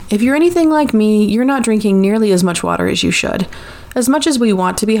If you're anything like me, you're not drinking nearly as much water as you should. As much as we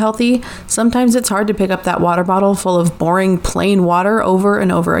want to be healthy, sometimes it's hard to pick up that water bottle full of boring, plain water over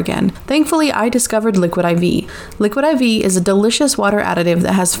and over again. Thankfully, I discovered Liquid IV. Liquid IV is a delicious water additive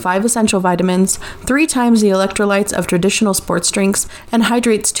that has 5 essential vitamins, 3 times the electrolytes of traditional sports drinks, and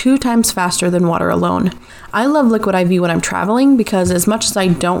hydrates 2 times faster than water alone. I love Liquid IV when I'm traveling because as much as I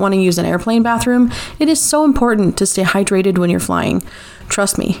don't want to use an airplane bathroom, it is so important to stay hydrated when you're flying.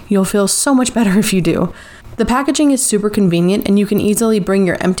 Trust me, you'll feel so much better if you do. The packaging is super convenient and you can easily bring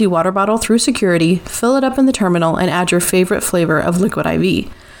your empty water bottle through security, fill it up in the terminal, and add your favorite flavor of Liquid IV.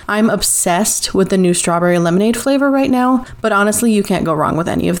 I'm obsessed with the new strawberry lemonade flavor right now, but honestly, you can't go wrong with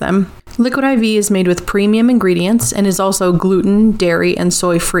any of them. Liquid IV is made with premium ingredients and is also gluten, dairy, and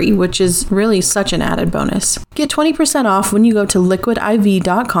soy-free, which is really such an added bonus. Get 20% off when you go to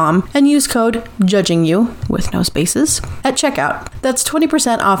liquidiv.com and use code JUDGINGYOU, with no spaces, at checkout. That's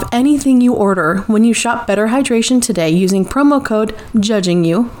 20% off anything you order when you shop Better Hydration today using promo code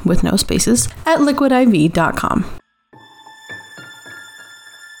JUDGINGYOU, with no spaces, at liquidiv.com.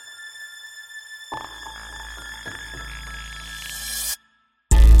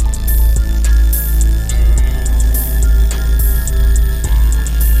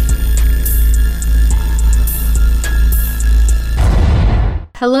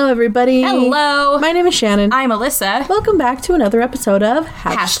 Hello, everybody. Hello. My name is Shannon. I'm Alyssa. Welcome back to another episode of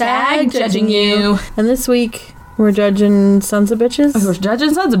Hashtag Judging You. And this week, we're judging sons of bitches. We're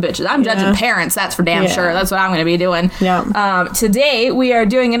judging sons of bitches. I'm judging parents, that's for damn sure. That's what I'm going to be doing. Yeah. Today, we are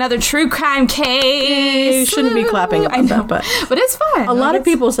doing another true crime case. You shouldn't be clapping about that, but it's fun. A lot of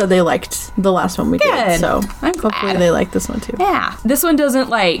people said they liked the last one we did, so I'm glad. Hopefully they like this one too. Yeah. This one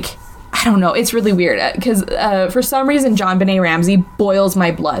doesn't I don't know. It's really weird because for some reason, John Benet Ramsey boils my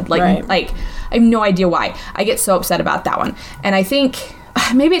blood. I have no idea why. I get so upset about that one. And I think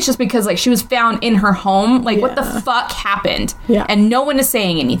maybe it's just because she was found in her home. What the fuck happened? Yeah. And no one is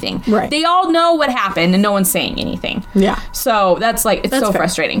saying anything. Right. They all know what happened and no one's saying anything. Yeah. So that's so fair.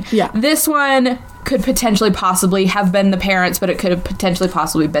 frustrating. Yeah. This one could potentially possibly have been the parents, but it could have potentially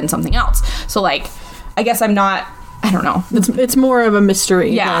possibly been something else. So I guess I'm not... I don't know. It's more of a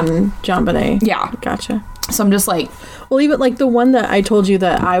mystery than John Benet. Yeah. Gotcha. So I'm just well, even the one that I told you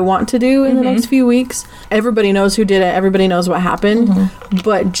that I want to do in the next few weeks, everybody knows who did it. Everybody knows what happened.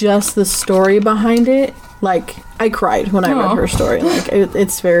 But just the story behind it, I cried when I read her story.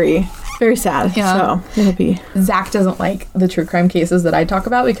 It's very, very sad. Yeah. So it'll be... Zach doesn't like the true crime cases that I talk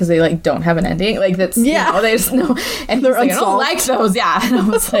about because they don't have an ending. That's, they just know. And they're he's I don't like those. Yeah. And I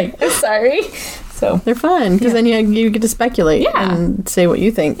was I'm sorry. So they're fun because then you get to speculate and say what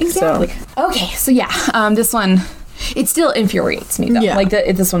you think. Exactly. So. Okay, so this one, it still infuriates me though.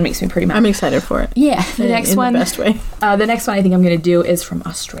 Yeah. This one makes me pretty mad. I'm excited for it. Yeah. The next one, the best way. The next one I think I'm going to do is from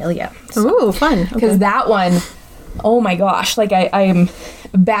Australia. Ooh, fun. Because that one, oh my gosh, I am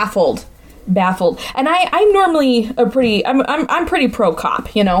baffled. And I'm normally I'm pretty pro cop.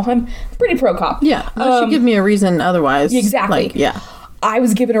 I'm pretty pro cop. Yeah. Unless you give me a reason otherwise. Exactly. I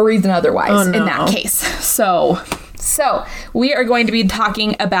was given a reason otherwise in that case. So we are going to be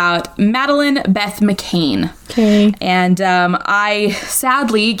talking about Madeleine Beth McCann. Okay. And I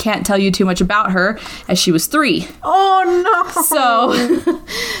sadly can't tell you too much about her as she was 3. Oh no. So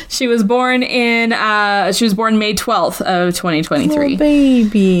she was born May 12th of 2023. Oh,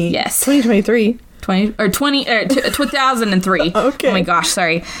 baby. Yes. 2023. 2003. Okay. Oh my gosh,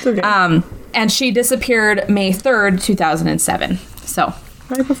 sorry. Okay. And she disappeared May 3rd, 2007. So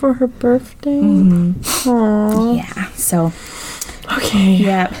right before her birthday. Aww. Yeah. So. Okay.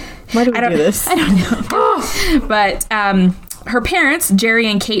 Yeah. Why do we do this? I don't know. But her parents, Jerry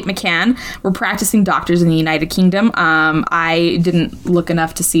and Kate McCann, were practicing doctors in the United Kingdom. I didn't look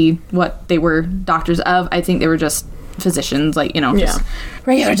enough to see what they were doctors of. I think they were just physicians, just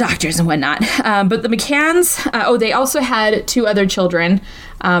regular doctors and whatnot. But the McCanns, they also had 2 other children.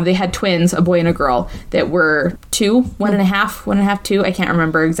 They had twins, a boy and a girl, that were 2, 1.5, 2. I can't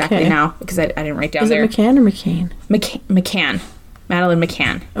remember exactly now because I didn't write down there. Is it McCann or McCain? McCann. Madeleine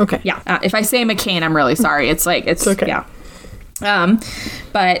McCann. Okay. Yeah. If I say McCain, I'm really sorry. It's okay. Yeah.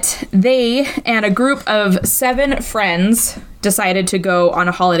 But they and a group of 7 friends decided to go on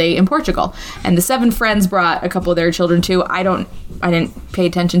a holiday in Portugal, and the 7 friends brought a couple of their children too. I didn't pay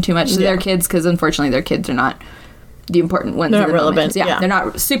attention too much to their kids because unfortunately their kids are not the important ones. They're not relevant. Yeah, they're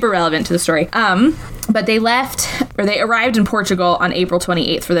not super relevant to the story. But they arrived in Portugal on April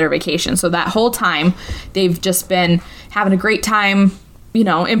 28th for their vacation. So that whole time they've just been having a great time,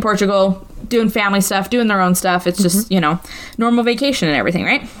 in Portugal, doing family stuff, doing their own stuff. It's just, normal vacation and everything,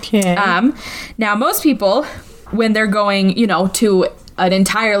 right? Okay. Now, most people, when they're going, to an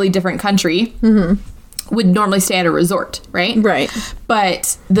entirely different country would normally stay at a resort, right? Right.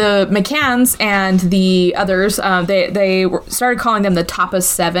 But the McCanns and the others, they started calling them the Tapas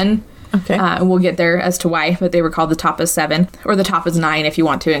 7. Okay. And we'll get there as to why, but they were called the Tapas 7, or the Tapas 9 if you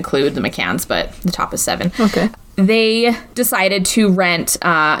want to include the McCanns, but the Tapas 7. Okay. They decided to rent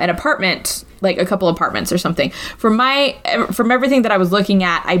an apartment, like a couple apartments or something. From everything that I was looking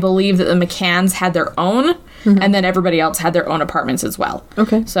at, I believe that the McCanns had their own, and then everybody else had their own apartments as well.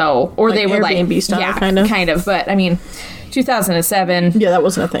 Okay. So, or like they were Airbnb like, style, yeah, kind of. But I mean, 2007. Yeah, that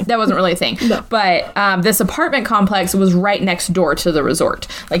wasn't a thing. That wasn't really a thing. No. But this apartment complex was right next door to the resort.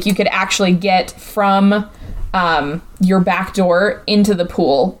 Like, you could actually get from your back door into the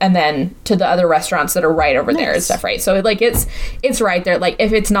pool and then to the other restaurants that are right over there and stuff, right? So, like, it's right there. Like,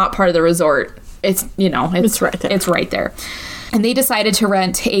 if it's not part of the resort, it's, you know, it's right there. It's right there. And they decided to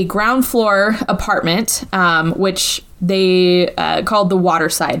rent a ground floor apartment, which they called the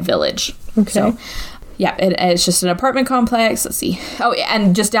Waterside Village. Okay. So, yeah, it's just an apartment complex. Let's see. Oh, yeah,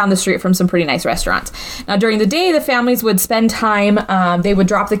 and just down the street from some pretty nice restaurants. Now, during the day, the families would spend time. They would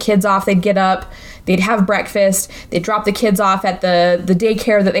drop the kids off. They'd get up. They'd have breakfast. They'd drop the kids off at the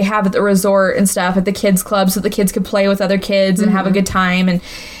daycare that they have at the resort and stuff, at the kids' club, so the kids could play with other kids and have a good time. And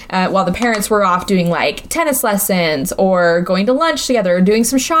while the parents were off doing, like, tennis lessons or going to lunch together or doing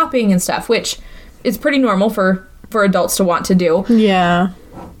some shopping and stuff, which is pretty normal for adults to want to do. Yeah.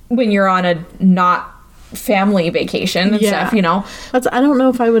 When you're on a not family vacation and stuff, you know. I don't know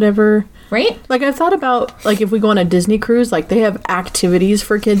if I would ever... Right? Like, I've thought about, like, if we go on a Disney cruise, like, they have activities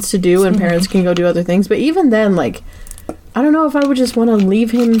for kids to do and parents can go do other things. But even then, like, I don't know if I would just want to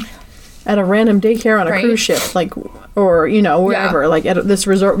leave him at a random daycare on a cruise ship, like, or, you know, wherever, like, at this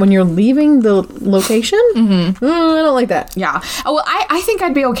resort when you're leaving the location. I don't like that. Yeah. Oh, well, I think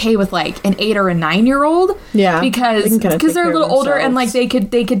I'd be okay with, like, an 8 or a 9-year-old. Yeah. Because they're a little older and, like, they could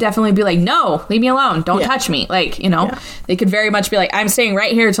definitely be like, no, leave me alone. Don't touch me. Like, you know, they could very much be like, I'm staying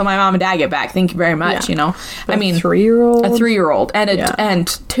right here until my mom and dad get back. Thank you very much, you know. But I mean, a 3-year-old and and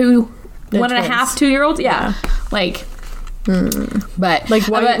 1.5, 2-year-olds. Yeah. Like... But like,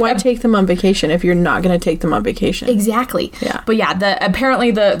 why take them on vacation if you're not going to take them on vacation? Exactly. Yeah. But yeah,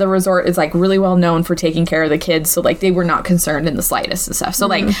 apparently the resort is, like, really well known for taking care of the kids, so, like, they were not concerned in the slightest and stuff. So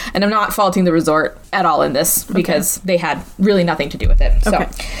like, and I'm not faulting the resort at all in this because they had really nothing to do with it. So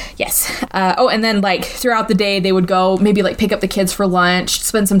yes. And then, like, throughout the day they would go maybe, like, pick up the kids for lunch,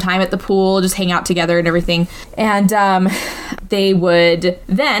 spend some time at the pool, just hang out together and everything. And they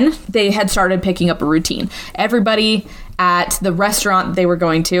had started picking up a routine. Everybody at the restaurant they were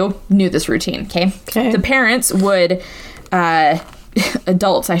going to knew this routine. Okay. The parents would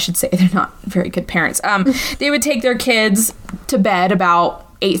adults, I should say, they're not very good parents, they would take their kids to bed about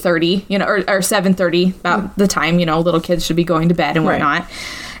 8:30, you know, or 7:30, about the time, you know, little kids should be going to bed and whatnot.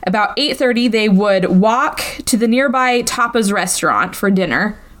 About 8:30 they would walk to the nearby Tapas restaurant for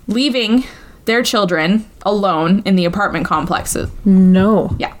dinner, leaving their children alone in the apartment complexes.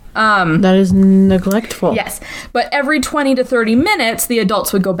 No. Yeah. That is neglectful. Yes. But every 20 to 30 minutes, the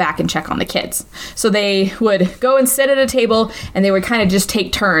adults would go back and check on the kids. So they would go and sit at a table, and they would kind of just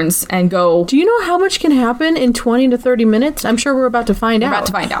take turns and go... Do you know how much can happen in 20 to 30 minutes? I'm sure we're about to find out.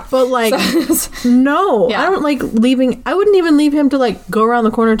 But, like, no. I don't like leaving... I wouldn't even leave him to, like, go around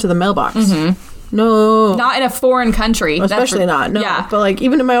the corner to the mailbox. No. Not in a foreign country. Especially not. No. Yeah. But, like,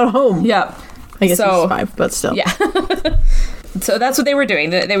 even in my own home. Yep. I guess he's 5, but still. Yeah. So that's what they were doing.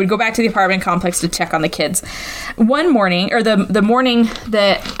 They would go back to the apartment complex to check on the kids. One morning, or the morning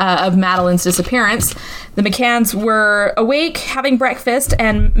that of Madeleine's disappearance, the McCanns were awake, having breakfast,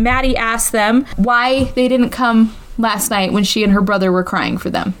 and Maddie asked them why they didn't come last night when she and her brother were crying for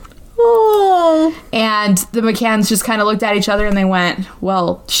them. Oh. And the McCanns just kind of looked at each other and they went,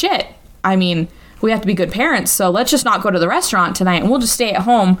 well, shit. I mean... we have to be good parents, so let's just not go to the restaurant tonight, and we'll just stay at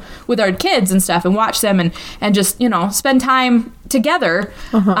home with our kids and stuff and watch them and just, you know, spend time together.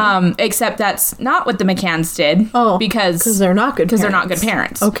 Except that's not what the McCanns did. Oh, because they're not good parents. Because they're not good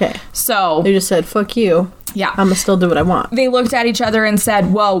parents. Okay. So they just said, fuck you. Yeah. I'm going to still do what I want. They looked at each other and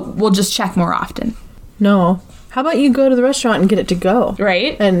said, well, we'll just check more often. No. How about you go to the restaurant and get it to go?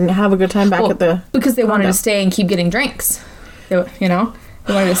 Right. And have a good time back at the... Because they wanted to stay and keep getting drinks. You know?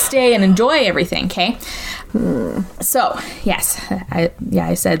 They wanted to stay and enjoy everything, okay? So, yes.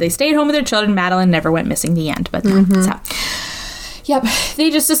 I said they stayed home with their children. Madeleine never went missing, the end. But Yep, they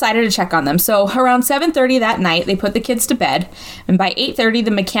just decided to check on them. So around 7:30 that night, they put the kids to bed, and by 8:30,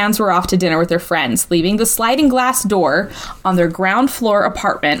 the McCanns were off to dinner with their friends, leaving the sliding glass door on their ground floor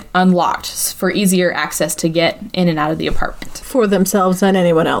apartment unlocked for easier access to get in and out of the apartment. For themselves and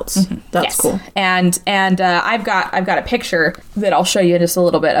anyone else. Mm-hmm. That's cool. And I've got a picture that I'll show you in just a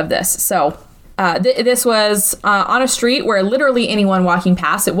little bit of this. So this was on a street where literally anyone walking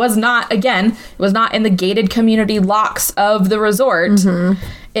past. It was not in the gated community locks of the resort. Mm-hmm.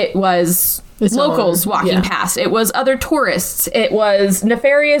 It was locals walking past. It was other tourists. It was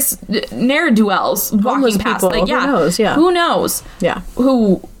nefarious ne'er-do-wells walking past. People. Who knows? Yeah. Who knows? Yeah.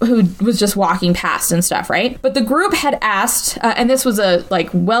 Who was just walking past and stuff, right? But the group had asked, and this was a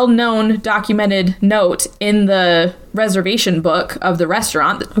well-known documented note in the reservation book of the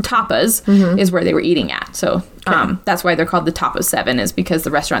restaurant. The Tapas is where they were eating at. So that's why they're called the Tapas 7, is because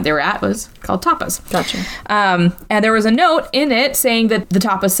the restaurant they were at was called Tapas. Gotcha. And there was a note in it saying that the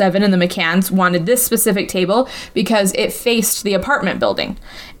Tapas 7 and the McCanns wanted this specific table because it faced the apartment building,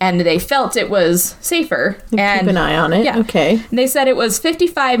 and they felt it was safer. And keep an eye on it. Yeah. Okay. They said it was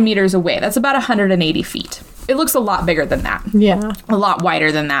 55 meters away. That's about 180 feet. It looks a lot bigger than that. Yeah. A lot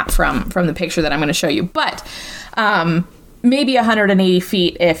wider than that from the picture that I'm going to show you. But maybe 180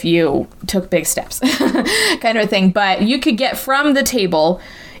 feet if you took big steps kind of a thing. But you could get from the table,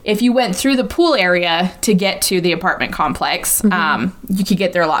 if you went through the pool area to get to the apartment complex, you could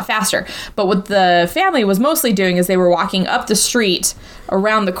get there a lot faster. But what the family was mostly doing is they were walking up the street,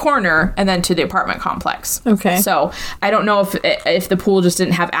 around the corner, and then to the apartment complex. Okay. So I don't know if the pool just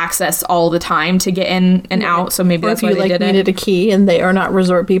didn't have access all the time to get in and out. So maybe that's why they did it. Needed a key, and they are not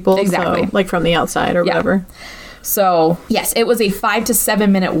resort people. Exactly. So, from the outside or whatever. So, yes, it was a 5 to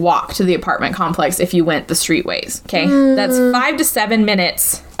 7 minute walk to the apartment complex if you went the streetways. Okay. That's 5 to 7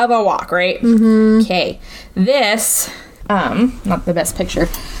 minutes of a walk, right? Okay. This, not the best picture.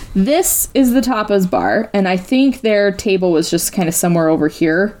 This is the Tapas bar, and I think their table was just kind of somewhere over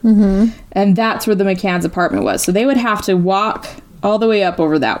here. And that's where the McCann's apartment was. So they would have to walk all the way up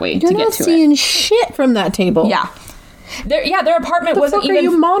over that way to get to it. You're not seeing shit from that table. Yeah. Their apartment wasn't even... What are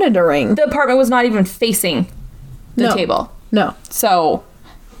you monitoring? The apartment was not even facing the table. No. So,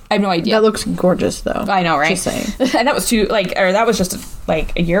 I have no idea. That looks gorgeous, though. I know, right? Just saying. And that was that was just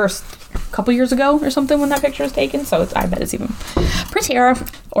a year, a couple years ago or something when that picture was taken. So I bet it's even prettier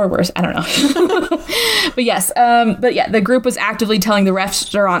or worse. I don't know. But yes. The group was actively telling the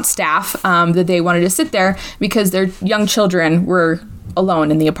restaurant staff that they wanted to sit there because their young children were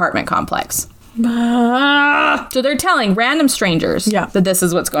alone in the apartment complex. So they're telling random strangers that this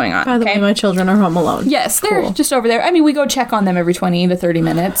is what's going on. By the way, my children are home alone. Yes, they're just over there. I mean, we go check on them every 20 to 30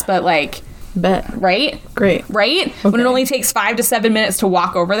 minutes, but bet. Right? Great. Right? Okay. When it only takes 5 to 7 minutes to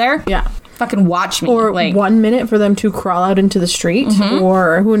walk over there? Yeah. Fucking watch me. Or 1 minute for them to crawl out into the street,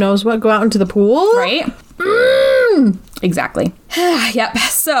 or who knows what, go out into the pool. Right? Exactly. Yep.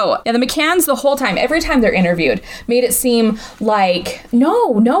 So, the McCanns the whole time, every time they're interviewed, made it seem like,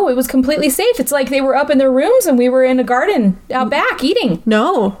 no, it was completely safe. It's like they were up in their rooms and we were in a garden out back eating.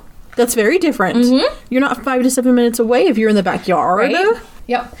 No, that's very different. You're not 5 to 7 minutes away if you're in the backyard. Right?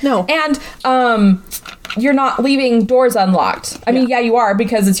 Yep. No. And, you're not leaving doors unlocked. I mean, you are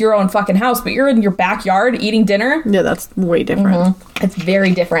because it's your own fucking house, but you're in your backyard eating dinner. Yeah, that's way different. It's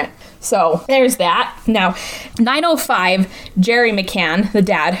very different. So there's that. Now, 9:05, Jerry McCann, the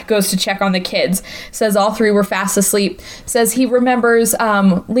dad, goes to check on the kids. Says all three were fast asleep. Says he remembers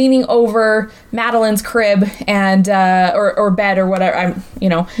leaning over Madeleine's crib and or bed or whatever.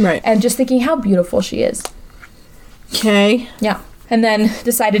 Right. And just thinking how beautiful she is. Okay. Yeah. And then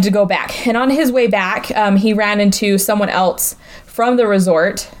decided to go back. And on his way back, he ran into someone else from the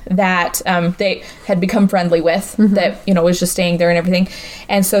resort that they had become friendly with, that, was just staying there and everything.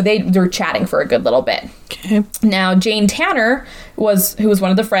 And so they were chatting for a good little bit. Okay. Now, Jane Tanner, who was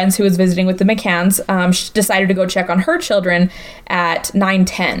one of the friends who was visiting with the McCanns, she decided to go check on her children at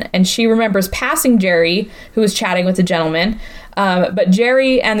 9:10. And she remembers passing Jerry, who was chatting with the gentleman. But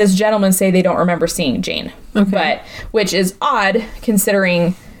Jerry and this gentleman say they don't remember seeing Jane. Okay. Which is odd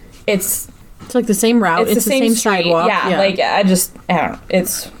considering it's like the same route. It's the same sidewalk. Yeah. I don't know.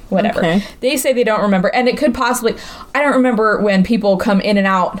 It's whatever. Okay. They say they don't remember. And it could possibly, I don't remember when people come in and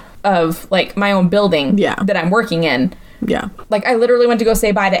out of my own building that I'm working in. Yeah. I literally went to go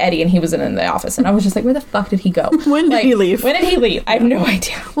say bye to Eddie and he was in the office and I was just like, where the fuck did he go? When did he leave? When did he leave? I have no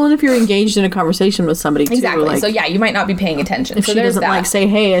idea. Well, and if you're engaged in a conversation with somebody too. Exactly. So you might not be paying attention. If she doesn't say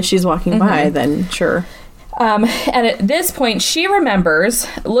hey as she's walking by, then sure. And at this point, she remembers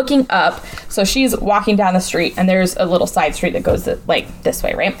looking up. So she's walking down the street, and there's a little side street that goes this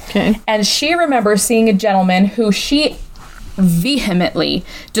way, right? Okay. And she remembers seeing a gentleman who she vehemently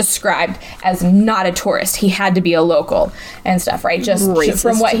described as not a tourist. He had to be a local and stuff, right? Just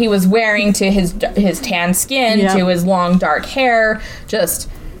from what he was wearing to his tan skin to his long dark hair, just,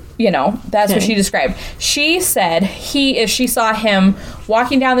 that's what she described. She said she saw him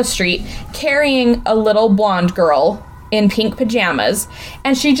walking down the street carrying a little blonde girl in pink pajamas,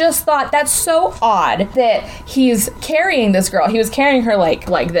 and she just thought that's so odd that he's carrying this girl. He was carrying her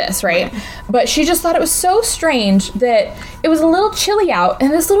like this, right? But she just thought it was so strange that it was a little chilly out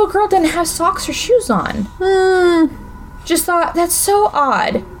and this little girl didn't have socks or shoes on. Just thought that's so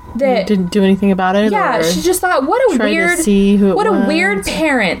odd that didn't do anything about it. Yeah, she just thought what a weird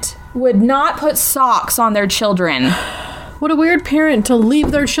parent would not put socks on their children. What a weird parent to leave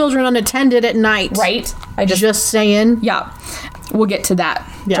their children unattended at night. Right? Just saying. Yeah. We'll get to that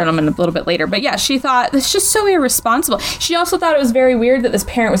gentleman a little bit later. But yeah, she thought, it's just so irresponsible. She also thought it was very weird that this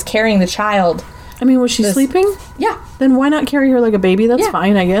parent was carrying the child. I mean, was she sleeping? Yeah. Then why not carry her like a baby? That's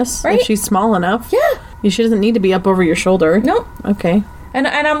fine, I guess. Right? If she's small enough. Yeah. She doesn't need to be up over your shoulder. Nope. Okay. And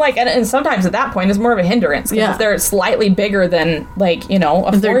I'm like, and sometimes at that point it's more of a hindrance. Because if they're slightly bigger than, like, a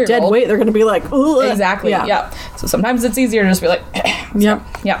 4-year-old. If they're dead weight, they're going to be like, ugh. Exactly. Yeah. So sometimes it's easier to just be like, yep.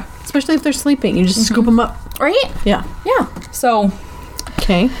 Yeah. Especially if they're sleeping. You just scoop them up. Right? Yeah. Yeah. So.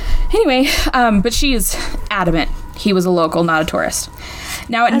 Okay. Anyway, but she is adamant he was a local, not a tourist.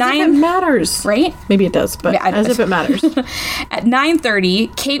 Now at as 9, if it matters, right? Maybe it does, but as if it matters. At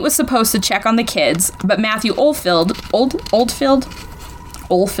 9:30, Kate was supposed to check on the kids, but Matthew Oldfield,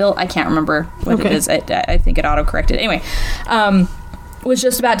 I can't remember what it is. I think it auto-corrected. Anyway, was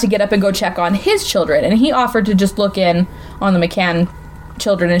just about to get up and go check on his children, and he offered to just look in on the McCann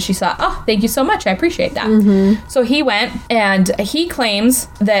children, and she thought, oh, thank you so much, I appreciate that. Mm-hmm. So he went, and he claims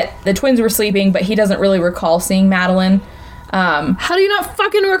that the twins were sleeping, but he doesn't really recall seeing Madeleine. How do you not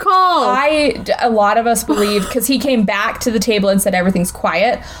fucking recall? A lot of us believe, because he came back to the table and said everything's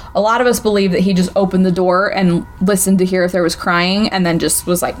quiet, a lot of us believe that he just opened the door and listened to hear if there was crying, and then just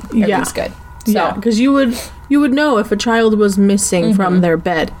was like, everything's good. So. Yeah, because you would know if a child was missing from their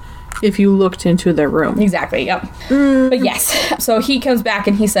bed if you looked into their room. Exactly, yep. But yes, so he comes back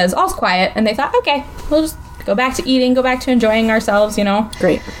and he says, all's quiet, and they thought, okay, we'll just go back to eating, go back to enjoying ourselves,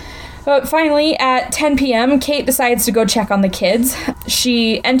 Great. But finally, at 10 p.m., Kate decides to go check on the kids.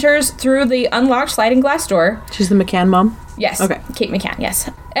 She enters through the unlocked sliding glass door. She's the McCann mom? Yes. Okay. Kate McCann, yes.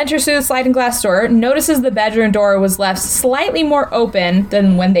 Enters through the sliding glass door, notices the bedroom door was left slightly more open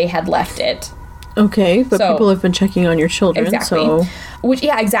than when they had left it. Okay, but people have been checking on your children, exactly. So...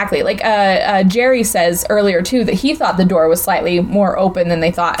 exactly. Like, Jerry says earlier, too, that he thought the door was slightly more open than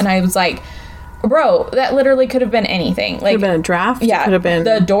they thought, and I was like... Bro, that literally could have been anything. Like, could have been a draft. Yeah. Could have been...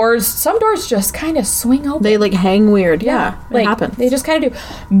 The doors... Some doors just kind of swing open. They, hang weird. Yeah. It happens. They just kind of do.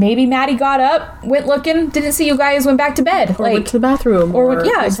 Maybe Maddie got up, went looking, didn't see you guys, went back to bed. Or went to the bathroom. Or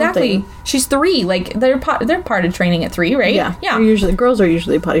exactly. Something. She's 3. Like, they're part of training at 3, right? Yeah. Yeah. Girls are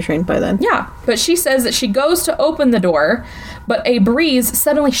usually potty trained by then. Yeah. But she says that she goes to open the door, but a breeze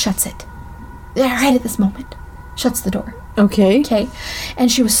suddenly shuts it. Right at this moment. Shuts the door. Okay. Okay.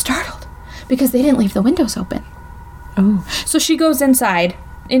 And she was startled. Because they didn't leave the windows open. Oh. So she goes inside,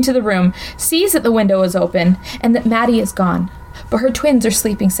 into the room, sees that the window is open, and that Maddie is gone. But her twins are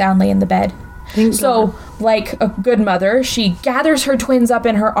sleeping soundly in the bed. Thank God. Like a good mother, she gathers her twins up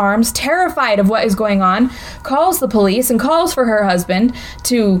in her arms, terrified of what is going on, calls the police and calls for her husband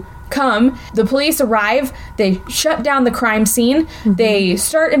to come. The police arrive. They shut down the crime scene. Mm-hmm. They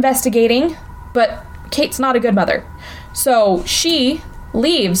start investigating, but Kate's not a good mother. So she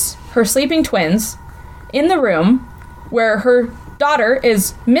leaves her sleeping twins in the room where her daughter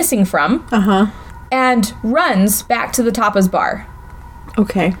is missing from, and runs back to the Tapas bar.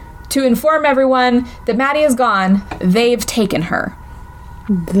 Okay. To inform everyone that Maddie is gone, they've taken her.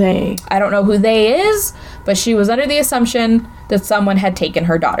 They. I don't know who they is, but she was under the assumption that someone had taken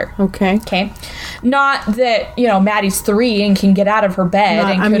her daughter. Okay. Okay. Not that, Maddie's 3 and can get out of her bed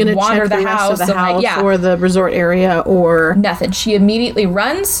and could wander the house. Or the resort area or... Nothing. She immediately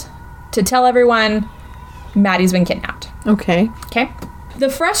runs to tell everyone Maddie's been kidnapped. Okay. Okay. The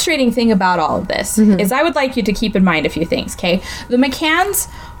frustrating thing about all of this is I would like you to keep in mind a few things, okay? The McCanns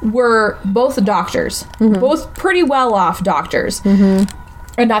were both doctors, both pretty well-off doctors,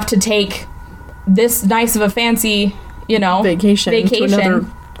 enough to take this nice of a fancy, vacation to another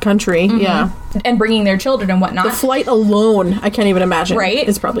country, and bringing their children and whatnot. The flight alone, I can't even imagine. Right?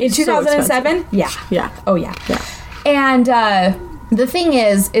 It's probably in 2007. So yeah. Oh yeah. And the thing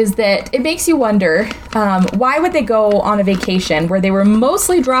is that it makes you wonder, why would they go on a vacation where they were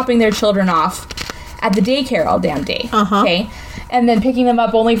mostly dropping their children off at the daycare all damn day? Okay. and then picking them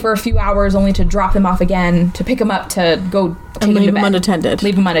up only for a few hours, only to drop them off again, to pick them up, to go take and them leave to them bed. unattended.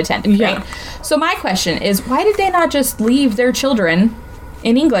 Leave them unattended, Yeah. right? So my question is, why did they not just leave their children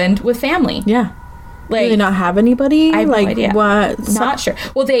in England with family? Yeah. Like, Do they not have anybody? I have no like, idea. What? Not sure.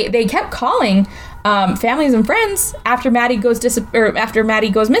 Well, they kept calling families and friends after Maddie goes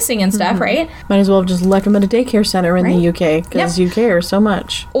missing and stuff, right? Might as well have just left them at a daycare center in Right. the UK, because you care so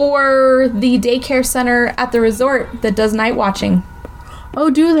much. Or the daycare center at the resort that does night watching. Oh,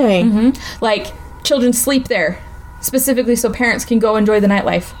 do they? Like, children sleep there, specifically so parents can go enjoy the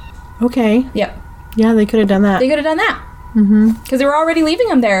nightlife. Okay. Yep. Yeah, They could have done that. they could have done that. Because they were already leaving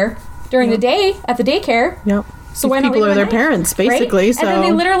them there during the day at the daycare. Yep. So These why not people leave are them their at night? parents, basically. Right? So And then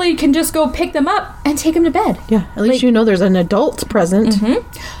they literally can just go pick them up and take them to bed. yeah, at least like- you know there's an adult present.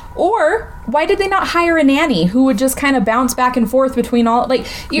 Or why did they not hire a nanny who would just kind of bounce back and forth between all, like,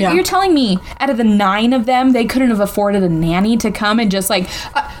 you're telling me out of the 9 of them, they couldn't have afforded a nanny to come and just, like,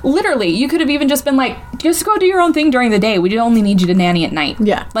 literally, you could have even just been like, just go do your own thing during the day. We only need you to nanny at night.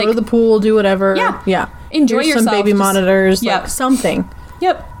 Yeah, Like, go to the pool, do whatever. Yeah. Yeah. Enjoy Here's yourself. some baby Just- monitors. Yep. Like something.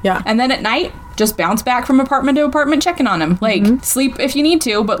 Yep. Yeah. And then at night, just bounce back from apartment to apartment checking on them. Like, sleep if you need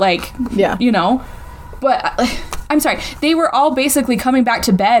to, but, like, Yeah. you know. But, I'm sorry, they were all basically coming back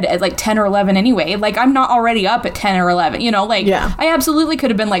to bed at, like, 10 or 11 anyway. Like, I'm not already up at 10 or 11, you know? Like, Yeah. I absolutely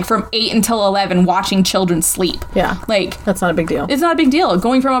could have been, like, from 8 until 11 watching children sleep. Yeah. Like, That's not a big deal. it's not a big deal.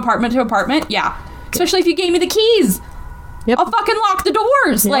 Going from apartment to apartment, yeah. Especially if you gave me the keys. Yep. I'll fucking lock the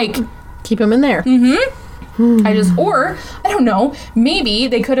doors. Yep. Like, Keep them in there. or, I don't know, maybe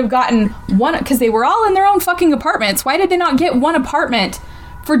they could have gotten one, because they were all in their own fucking apartments. Why did they not get one apartment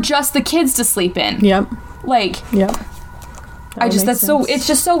for just the kids to sleep in? Yep. Like, Yep. it's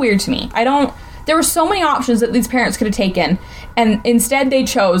just so weird to me. There were so many options that these parents could have taken, and instead they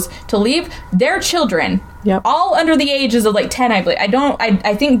chose to leave their children, Yep. all under the ages of, like, 10, I believe.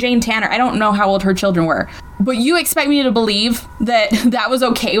 I think Jane Tanner, I don't know how old her children were, but you expect me to believe that that was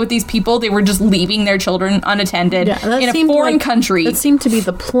okay with these people? They were just leaving their children unattended Yeah, and that in a seemed foreign like- country. That seemed to be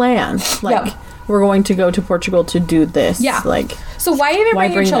the plan. Like, Yep. we're going to go to Portugal to do this. Yeah. Like, So why even Why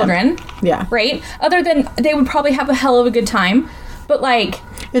bring your bring them? children? yeah. Right? Other than they would probably have a hell of a good time. But, like,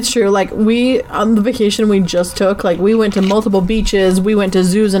 It's true. Like, we, on the vacation we just took, like, we went to multiple beaches, we went to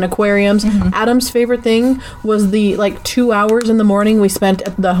zoos and aquariums. Adam's favorite thing was the, like, 2 hours in the morning we spent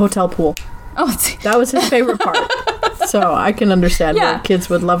at the hotel pool. That was his favorite part. So I can understand Yeah. why kids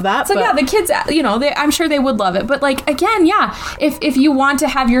would love that. so but yeah, the kids, you know, I'm sure they would love it. But, like, again, yeah, if you want to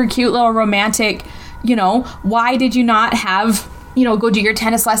have your cute little romantic, you know, why did you not have, you know, go do your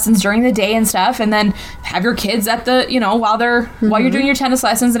tennis lessons during the day and stuff, and then have your kids at the, you know, while you're doing your tennis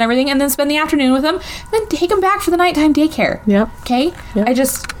lessons and everything, and then spend the afternoon with them, then take them back for the nighttime daycare. Yep. Okay? Yep.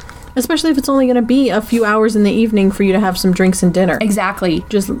 Especially if it's only going to be a few hours in the evening for you to have some drinks and dinner. Exactly.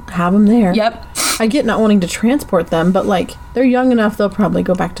 Just have them there. Yep. I get not wanting to transport them, but, like, they're young enough, they'll probably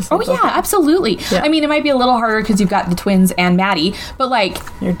go back to sleep. Oh, yeah, absolutely. Yeah. I mean, it might be a little harder because you've got the twins and Maddie, but, like,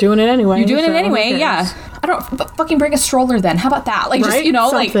 You're doing it anyway. you're doing so it anyway, who yeah. cares? I don't fucking bring a stroller then. How about that? Like, just, Right? you know,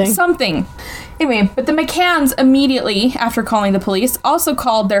 Something. like something. Anyway, but the McCanns immediately, after calling the police, also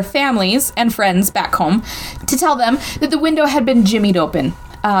called their families and friends back home to tell them that the window had been jimmied open.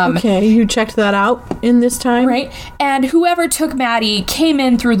 Okay, you checked that out in this time? Right? And whoever took Maddie came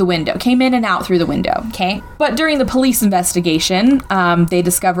in and out through the window, okay? But during the police investigation, they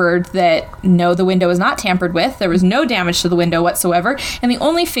discovered that no, the window was not tampered with. There was no damage to the window whatsoever. And the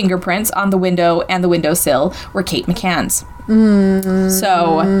only fingerprints on the window and the windowsill were Kate McCann's.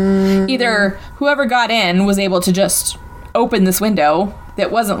 So either whoever got in was able to just open this window that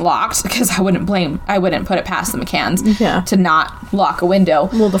wasn't locked, because I wouldn't put it past the McCanns to not lock a window.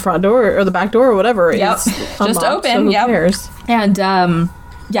 Well, the front door or the back door or whatever Yep. is Just unlocked, open, so who yep. cares? And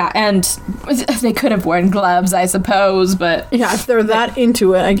and they could have worn gloves, I suppose, but Yeah, if they're that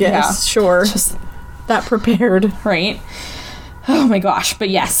into it, I guess. Yeah. Sure. just That prepared. right. Oh my gosh, but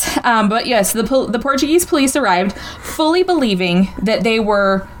yes, the Portuguese police arrived fully believing that they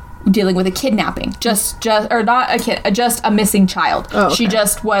were dealing with a kidnapping, just a missing child. Oh, okay. She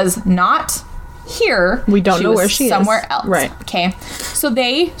just was not here. We don't She know was where she is. somewhere else. Right. Okay. So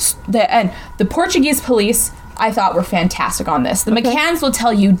the Portuguese police, I thought, were fantastic on this. The McCanns will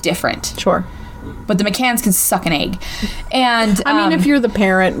tell you different. Sure. but the McCanns can suck an egg. And I mean, if you're the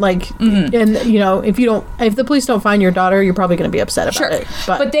parent, like, and you know, if the police don't find your daughter, you're probably going to be upset about it.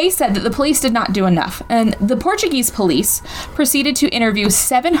 But they said that the police did not do enough, and the Portuguese police proceeded to interview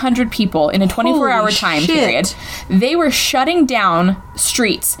 700 people in a 24-hour time period. They were shutting down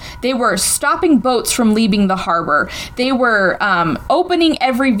streets. They were stopping boats from leaving the harbor. They were opening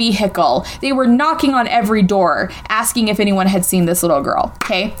every vehicle. They were knocking on every door, asking if anyone had seen this little girl.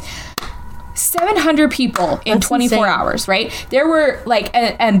 Okay. 700 people in 24 insane. Hours, right? There were like,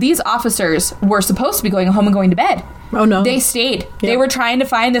 and these officers were supposed to be going home and going to bed. Oh no. They stayed. Yep. They were trying to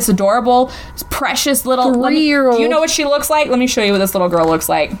find this adorable, precious little 3-year-old. Do you know what she looks like? Let me show you what this little girl looks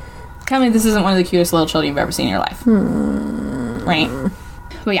like. Tell me this isn't one of the cutest little children you've ever seen in your life. Right?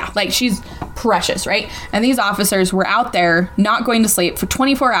 But yeah, like she's precious, right? And these officers were out there not going to sleep for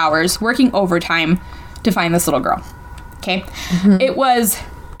 24 hours, working overtime to find this little girl. Okay? It was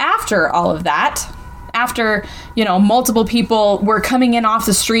after all of that, after, you know, multiple people were coming in off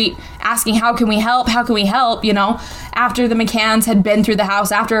the street asking, how can we help, you know, after the McCanns had been through the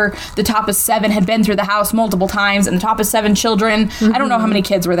house, after the top of 7 had been through the house multiple times, and the top of 7 children, I don't know how many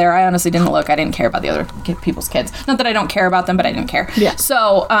kids were there. I honestly didn't look. I didn't care about the other people's kids. Not that I don't care about them, but I didn't care. Yeah.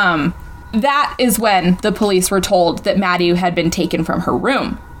 So, that is when the police were told that Maddie had been taken from her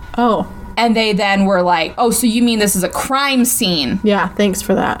room. Oh. And they then were like, oh, so you mean this is a crime scene? Yeah, thanks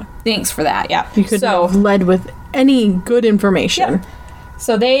for that. Yeah. You could have led with any good information. Yeah.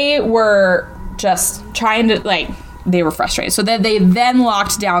 So they were just trying to, like, they were frustrated. So they then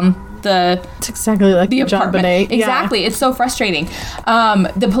locked down it's exactly like the apartment. Exactly. Yeah. It's so frustrating.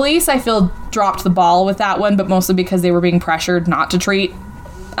 The police, I feel, dropped the ball with that one, but mostly because they were being pressured not to treat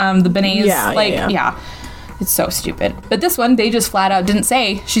the Benets. Yeah. It's so stupid. But this one, they just flat out didn't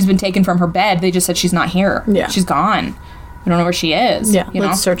say she's been taken from her bed. They just said she's not here. Yeah. She's gone. We don't know where she is. Yeah.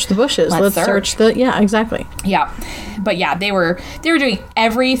 Let's search the bushes. Let's search yeah, exactly. Yeah. But yeah, they were doing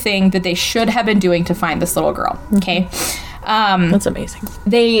everything that they should have been doing to find this little girl. Okay. That's amazing.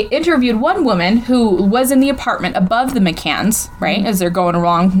 They interviewed one woman who was in the apartment above the McCanns, right, as they're going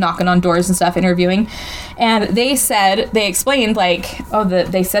along, knocking on doors and stuff, interviewing. And they explained, like,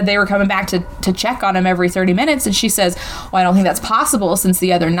 they said they were coming back to check on him every 30 minutes. And she says, well, I don't think that's possible, since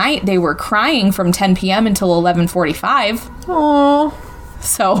the other night they were crying from 10 p.m. until 11:45. Oh.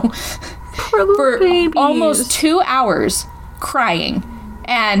 So for babies. Almost 2 hours crying.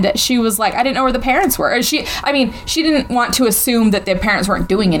 And she was like, I didn't know where the parents were. She didn't want to assume that the parents weren't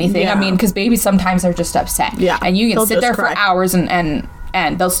doing anything. Yeah. I mean, because babies sometimes are just upset. Yeah. And you can sit there for hours and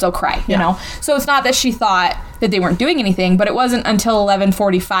they'll still cry, you know? So it's not that she thought that they weren't doing anything, but it wasn't until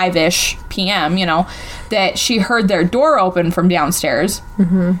 11:45-ish p.m., you know, that she heard their door open from downstairs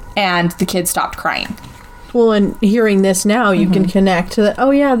and the kids stopped crying. Well, and hearing this now, you can connect to that.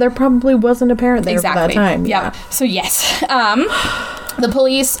 Oh, yeah, there probably wasn't a parent there for that time. Yeah. So, yes. The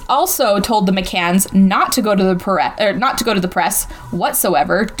police also told the McCanns not to go to the press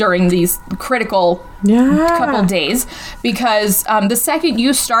whatsoever during these critical couple days, because the second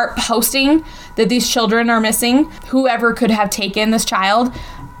you start posting that these children are missing, whoever could have taken this child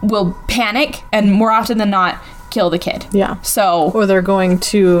will panic and more often than not kill the kid. Yeah. So, or they're going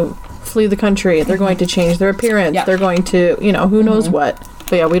to flee the country. They're going to change their appearance. They're going to, you know, who knows what.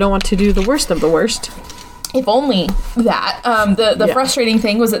 But yeah, we don't want to do the worst of the worst. If only that. The frustrating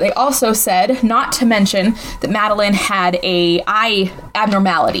thing was that they also said not to mention that Madeleine had a eye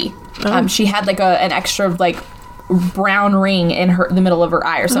abnormality. She had like an extra like brown ring in the middle of her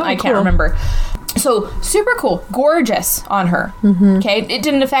eye or something. I can't remember. So super cool, gorgeous on her. Okay, it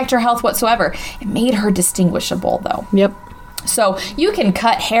didn't affect her health whatsoever. It made her distinguishable though. Yep. So you can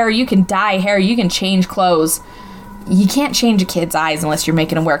cut hair, you can dye hair, you can change clothes. You can't change a kid's eyes unless you're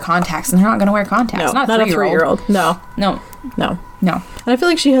making them wear contacts, and they're not going to wear contacts. No, not a 3-year-old. No. And I feel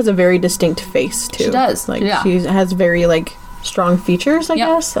like she has a very distinct face too. She does. Like she has very like strong features, I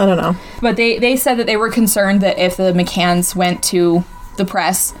guess. I don't know. But they said that they were concerned that if the McCanns went to the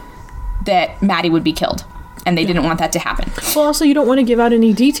press, that Maddie would be killed, and they didn't want that to happen. Well, also you don't want to give out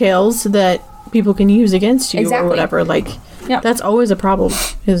any details that people can use against you or whatever. Like that's always a problem,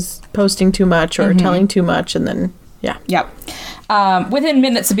 is posting too much or telling too much, and then within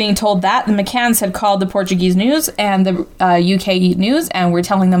minutes of being told that, the McCanns had called the Portuguese news and the UK news and were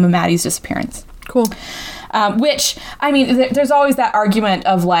telling them of Maddie's disappearance. Cool. Which, I mean, there's always that argument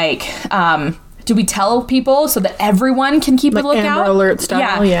of like, do we tell people so that everyone can keep a lookout? Amber Alert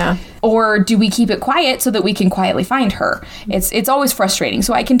style, yeah. Or do we keep it quiet so that we can quietly find her? It's always frustrating.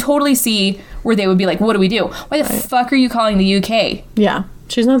 So I can totally see where they would be like, what do we do? Why the fuck are you calling the UK? Yeah.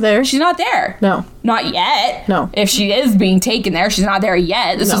 She's not there. She's not there. No. Not yet. No. If she is being taken there, she's not there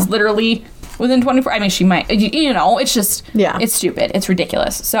yet. This is literally, within 24. I mean, she might. It's just. Yeah. It's stupid. It's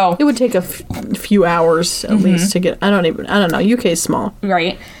ridiculous. So it would take a few hours at least to get. I don't know. UK is small.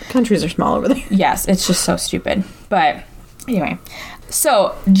 Right. Countries are small over there. Yes, it's just so stupid. But anyway,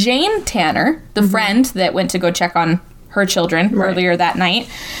 so Jane Tanner, the friend that went to go check on her children earlier that night,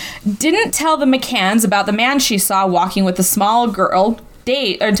 didn't tell the McCanns about the man she saw walking with a small girl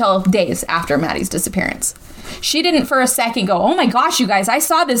until days after Maddie's disappearance. She didn't for a second go, oh my gosh, you guys, I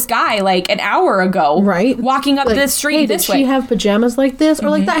saw this guy like an hour ago. Right. Walking up this street this way. Did she have pajamas like this? Or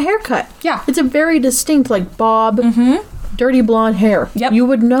like that haircut? Yeah. It's a very distinct, like bob, dirty blonde hair. Yep. You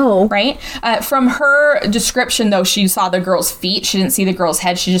would know. Right. From her description, though, she saw the girl's feet. She didn't see the girl's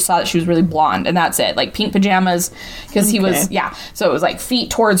head. She just saw that she was really blonde, and that's it. Like pink pajamas, because he was, so it was like feet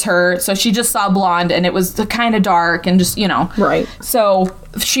towards her. So she just saw blonde, and it was kind of dark and just, Right. So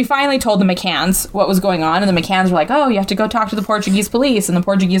she finally told the McCanns what was going on, and the McCanns were like, oh, you have to go talk to the Portuguese police. And the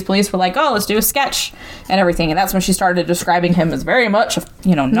Portuguese police were like, oh, let's do a sketch and everything. And that's when she started describing him as very much,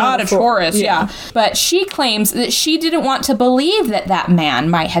 not a tourist. Yeah. But she claims that she didn't want to believe that man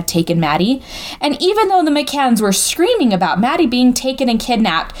might have taken Maddie. And even though the McCanns were screaming about Maddie being taken and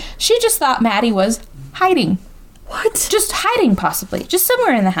kidnapped, she just thought Maddie was hiding. What? Just hiding, possibly. Just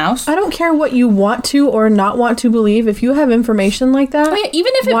somewhere in the house. I don't care what you want to or not want to believe. If you have information like that,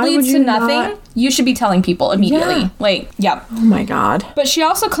 even if it leads to nothing, you should be telling people immediately. Oh my God. But she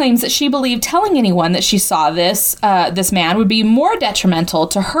also claims that she believed telling anyone that she saw this man would be more detrimental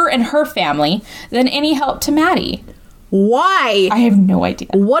to her and her family than any help to Maddie. Why? I have no idea.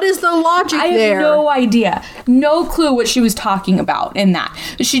 What is the logic there? I have no idea. No clue what she was talking about in that.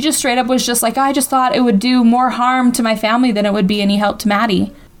 She just straight up was just like, I just thought it would do more harm to my family than it would be any help to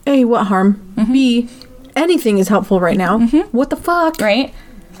Maddie. A, what harm? B, anything is helpful right now. What the fuck? Right?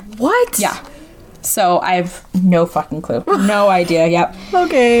 What? Yeah. So I have no fucking clue. No idea. Yep.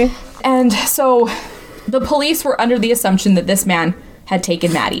 Okay. And so the police were under the assumption that this man had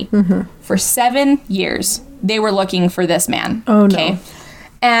taken Maddie. For 7 years. They were looking for this man. Oh, no.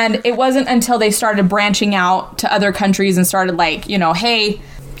 And it wasn't until they started branching out to other countries and started like, hey,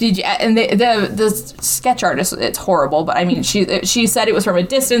 did you, and the sketch artist, it's horrible, but I mean, she said it was from a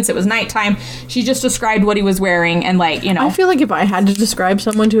distance, it was nighttime. She just described what he was wearing and like, I feel like if I had to describe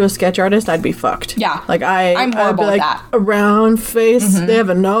someone to a sketch artist, I'd be fucked. Yeah. Like I'm horrible I'd be at like, that. A round face, they have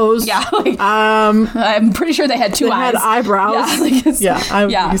a nose. Yeah. Like, I'm pretty sure they had two eyes. They had eyebrows. Yeah. I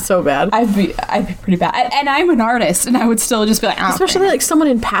would be so bad. I'd be pretty bad. And I'm an artist, and I would still just be like, especially like someone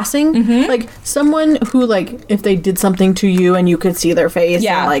in passing, like someone who like if they did something to you and you could see their face.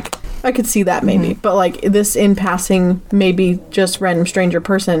 Yeah. And, like I could see that maybe, but like this in passing, maybe just random stranger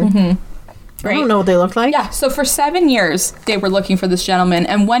person. Right. I don't know what they look like. Yeah. So for 7 years, they were looking for this gentleman,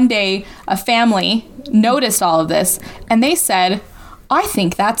 and one day a family noticed all of this, and they said, "I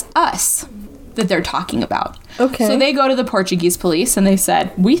think that's us that they're talking about." Okay. So they go to the Portuguese police and they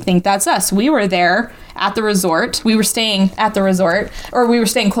said, "We think that's us. We were there at the resort. We were staying at the resort, or we were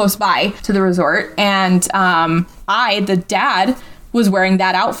staying close by to the resort, and the dad, was wearing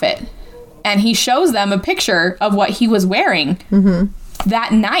that outfit." And he shows them a picture of what he was wearing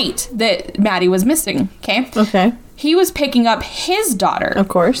that night that Maddie was missing. Okay. He was picking up his daughter, of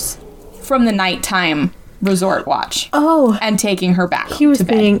course, from the nighttime resort watch. Oh. And taking her back. He was to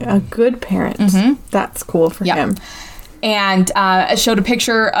bed. being a good parent. That's cool for him. And it showed a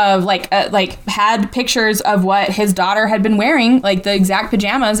picture of had pictures of what his daughter had been wearing, like the exact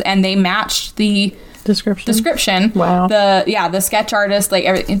pajamas, and they matched the description. Wow. The sketch artist, like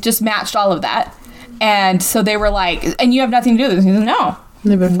everything, it just matched all of that. And so they were like, and you have nothing to do with this. He said, no.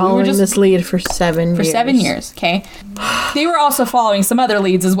 They've been following this lead for 7 years. For 7 years, okay? They were also following some other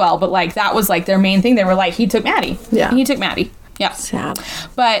leads as well, but like that was like their main thing. They were like, he took Maddie. Yeah. He took Maddie. Yeah. Sad.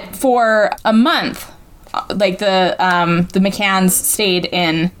 But for a month, like the McCanns stayed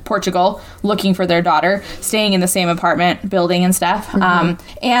in Portugal looking for their daughter, staying in the same apartment building and stuff.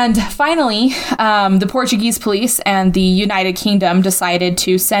 And finally, the Portuguese police and the United Kingdom decided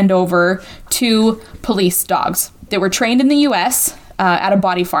to send over 2 police dogs that were trained in the U.S. At a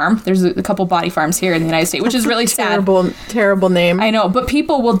body farm. There's a couple body farms here in the United States, which is really sad. Terrible name. I know, but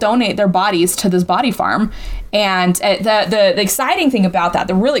people will donate their bodies to this body farm. And the exciting thing about that,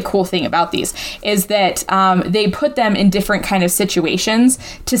 the really cool thing about these, is that they put them in different kind of situations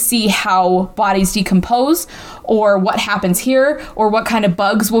to see how bodies decompose, or what happens here, or what kind of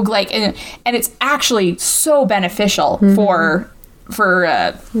bugs will and it's actually so beneficial for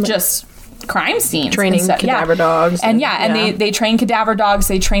just crime scenes, training cadaver dogs, and they train cadaver dogs,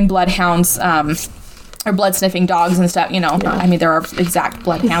 they train bloodhounds, or blood sniffing dogs and stuff. I mean, there are exact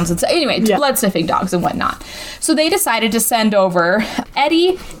bloodhounds and stuff. Anyway, blood sniffing dogs and whatnot. So they decided to send over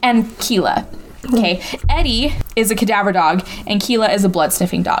Eddie and Keela. Okay, Eddie is a cadaver dog, and Keela is a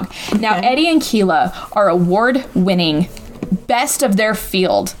blood-sniffing dog. Now, Eddie and Keela are award-winning, best of their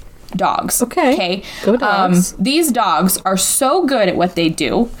field dogs. Okay. Go dogs. These dogs are so good at what they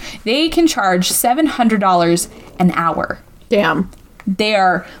do, they can charge $700 an hour. Damn. They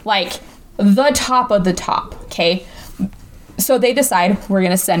are like the top of the top. Okay. So they decide we're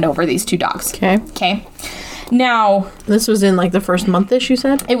going to send over these 2 dogs. Okay. Now, this was in like the first month-ish, you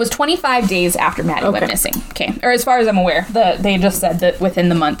said? It was 25 days after Maddie went missing. Okay. Or as far as I'm aware, they just said that within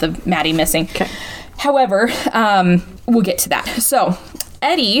the month of Maddie missing. Okay. However, we'll get to that. So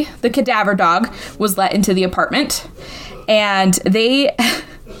Eddie, the cadaver dog, was let into the apartment, and they've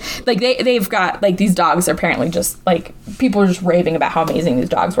got like these dogs are apparently just like people are just raving about how amazing these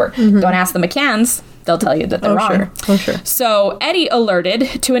dogs were. Don't ask the McCanns. They'll tell you that they're wrong. Sure. So Eddie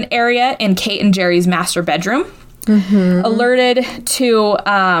alerted to an area in Kate and Jerry's master bedroom. Alerted to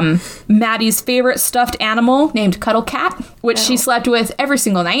Maddie's favorite stuffed animal named Cuddle Cat, which she slept with every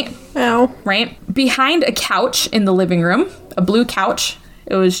single night. Ow. Right? Behind a couch in the living room, a blue couch.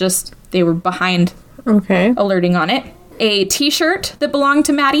 It was just, they were behind alerting on it. A t-shirt that belonged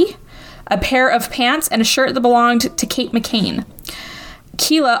to Maddie, a pair of pants, and a shirt that belonged to Kate McCann.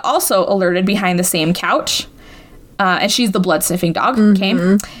 Keela also alerted behind the same couch, and she's the blood-sniffing dog,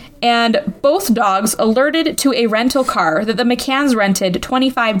 okay? And both dogs alerted to a rental car that the McCanns rented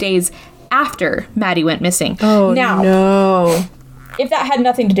 25 days after Maddie went missing. Oh, now, no. If that had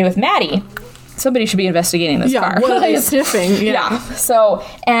nothing to do with Maddie, somebody should be investigating this car. Yeah, what are they sniffing? Yeah. So,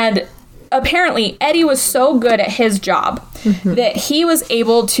 and apparently Eddie was so good at his job that he was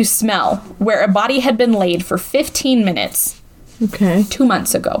able to smell where a body had been laid for 15 minutes 2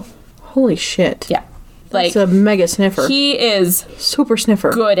 months ago. Holy shit. Yeah. Like, that's a mega sniffer. He is super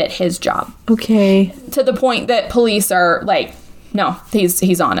sniffer. Good at his job. Okay. To the point that police are like, no,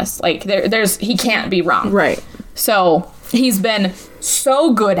 he's honest. Like he can't be wrong. Right. So he's been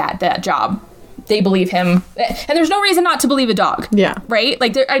so good at that job. They believe him. And there's no reason not to believe a dog. Yeah. Right?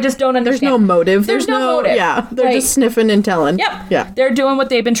 Like, I just don't understand. There's no motive. There's no motive. Yeah. They're just sniffing and telling. Yep. Yeah. They're doing what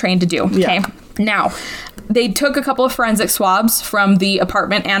they've been trained to do. Okay. Yeah. Now, they took a couple of forensic swabs from the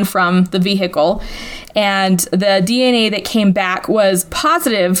apartment and from the vehicle, and the DNA that came back was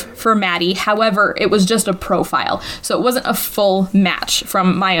positive for Maddie. However, it was just a profile, so it wasn't a full match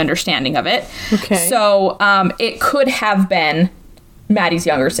from my understanding of it. Okay. So it could have been Maddie's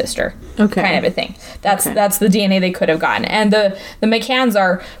younger sister, kind of a thing. That's the DNA they could have gotten, and the McCanns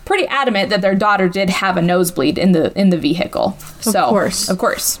are pretty adamant that their daughter did have a nosebleed in the vehicle. So of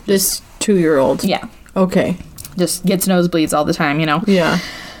course, this 2-year-old. Yeah. Okay. Just gets nosebleeds all the time, you know? Yeah.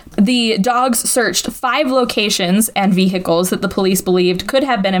 The dogs searched 5 locations and vehicles that the police believed could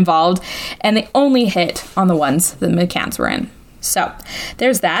have been involved, and they only hit on the ones the McCanns were in. So,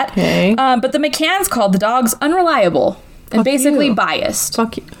 there's that. Okay. But the McCanns called the dogs unreliable and basically biased.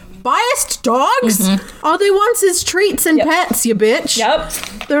 Fuck you. Biased dogs? All they want is treats and pets, you bitch.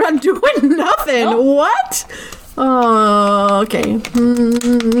 Yep. They're not doing nothing. Nope. What? Oh, okay.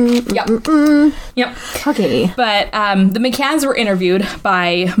 Yep. Okay. But the McCanns were interviewed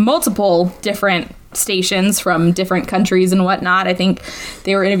by multiple different stations from different countries and whatnot. I think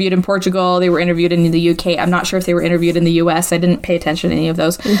they were interviewed in Portugal. They were interviewed in the UK. I'm not sure if they were interviewed in the US. I didn't pay attention to any of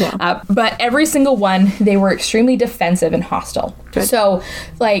those. Yeah. But every single one, they were extremely defensive and hostile. Good. So,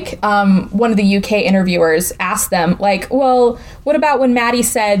 like, one of the UK interviewers asked them, like, well, what about when Maddie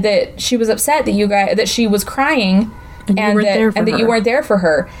said that she was upset that she was crying and that you weren't there for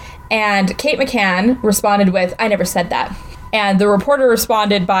her? And Kate McCann responded with, I never said that. And the reporter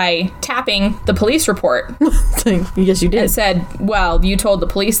responded by tapping the police report. Yes, you did. And said, well, you told the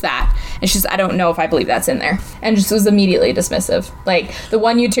police that. And she said, I don't know if I believe that's in there. And just was immediately dismissive. Like, the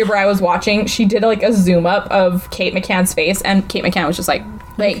one YouTuber I was watching, she did like a zoom up of Kate McCann's face. And Kate McCann was just like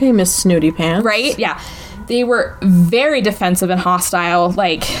okay, Miss Snooty Pants. Right? Yeah. They were very defensive and hostile,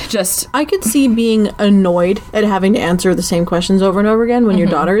 like, just... I could see being annoyed at having to answer the same questions over and over again when your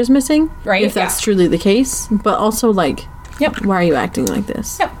daughter is missing. Right, if that's truly the case. But also, like... Yep. Why are you acting like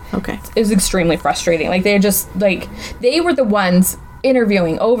this? Yep. Okay. It was extremely frustrating. Like, they're just, like... They were the ones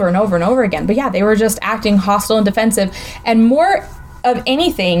interviewing over and over and over again. But yeah, they were just acting hostile and defensive. And more of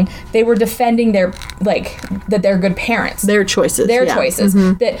anything, they were defending their, like, that they're good parents. Their choices.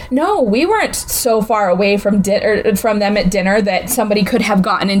 That, no, we weren't so far away from them at dinner that somebody could have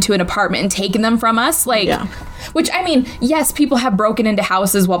gotten into an apartment and taken them from us. Like, which, I mean, yes, people have broken into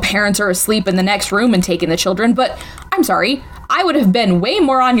houses while parents are asleep in the next room and taken the children, but I'm sorry, I would have been way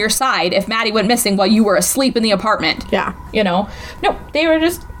more on your side if Maddie went missing while you were asleep in the apartment. Yeah. You know? No, they were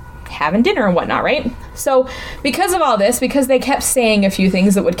just having dinner and whatnot, right? So because of all this, because they kept saying a few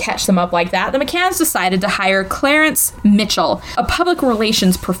things that would catch them up like that, the McCanns decided to hire Clarence Mitchell, a public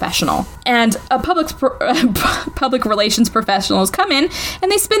relations professional. And public relations professionals come in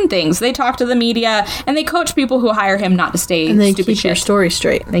and they spin things. They talk to the media and they coach people who hire him not to stay and they stupid keep your story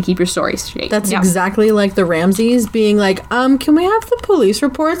straight. They keep your story straight. That's exactly like the Ramseys being like, can we have the police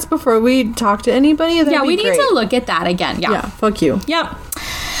reports before we talk to anybody? That'd we be need great. to look at that again. Yeah, fuck you. Yep.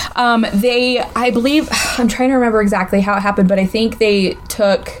 I believe, I'm trying to remember exactly how it happened, but I think they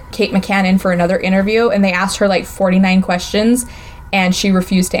took Kate McCann in for another interview and they asked her like 49 questions and she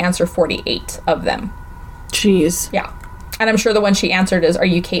refused to answer 48 of them. Jeez. Yeah. And I'm sure the one she answered is, are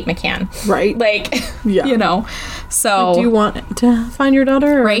you Kate McCann? Right. Like, yeah. You know, so. Like, do you want to find your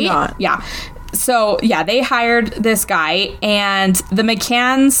daughter or not? Yeah. So, yeah, they hired this guy and the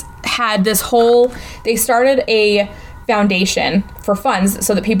McCanns had this whole, they started a foundation for funds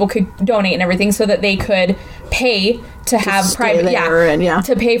so that people could donate and everything so that they could pay to have private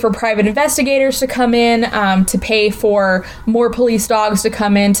to pay for private investigators to come in, to pay for more police dogs to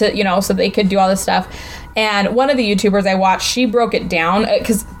come in to, you know, so they could do all this stuff. And one of the YouTubers I watched, she broke it down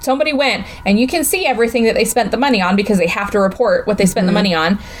because somebody went and you can see everything that they spent the money on because they have to report what they spent the money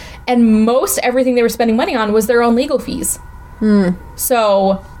on. And most everything they were spending money on was their own legal fees.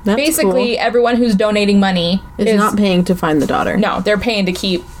 So that's basically cool. Everyone who's donating money is not paying to find the daughter. No, they're paying to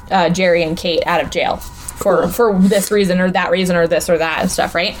keep Jerry and Kate out of jail for this reason or that reason or this or that and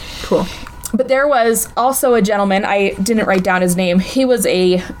stuff, right? Cool. But there was also a gentleman, I didn't write down his name. He was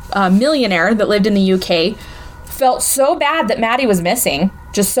a millionaire that lived in the UK. Felt so bad that Maddie was missing,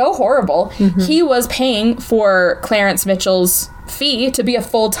 just so horrible. He was paying for Clarence Mitchell's fee to be a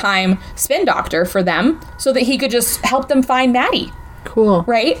full-time spin doctor for them so that he could just help them find Maddie. Cool.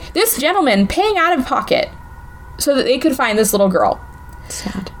 Right? This gentleman paying out of pocket so that they could find this little girl.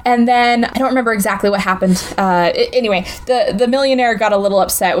 Sad. And then, I don't remember exactly what happened. Anyway, the millionaire got a little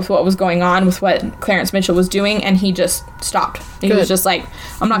upset with what was going on with what Clarence Mitchell was doing, and he just stopped. He was just like,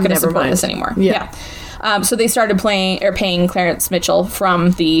 I'm not going to support this anymore. Yeah. So they started paying Clarence Mitchell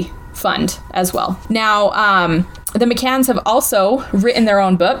from the fund as well. Now, the McCanns have also written their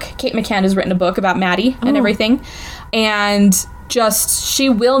own book. Kate McCann has written a book about Maddie and everything. And she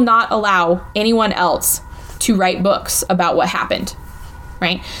will not allow anyone else to write books about what happened.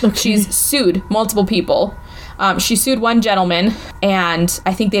 Right? Okay. She's sued multiple people. She sued one gentleman, and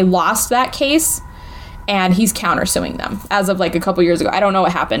I think they lost that case, and he's countersuing them as of like a couple years ago. I don't know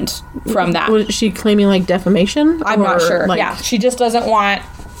what happened from that. Was she claiming like defamation? I'm not sure. Like... Yeah, she just doesn't want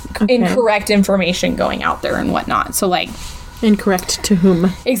incorrect information going out there and whatnot. So like, incorrect to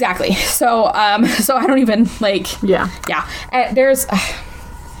whom? Exactly. So so I don't even like. Yeah. There's.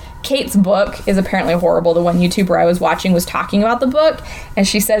 Kate's book is apparently horrible. The one YouTuber I was watching was talking about the book, and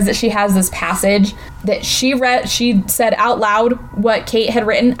she says that she has this passage that she read. She said out loud what Kate had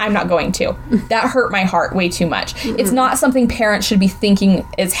written. I'm not going to. That hurt my heart way too much. It's not something parents should be thinking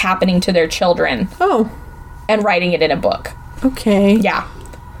is happening to their children. Oh. And writing it in a book. Okay. Yeah.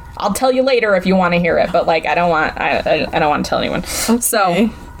 I'll tell you later if you want to hear it, but like I don't want to tell anyone. Okay. So,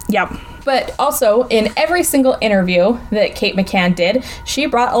 yeah. But also, in every single interview that Kate McCann did, she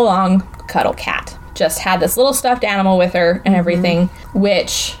brought along Cuddle Cat. Just had this little stuffed animal with her and everything,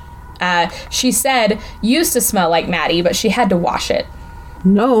 which she said used to smell like Maddie, but she had to wash it.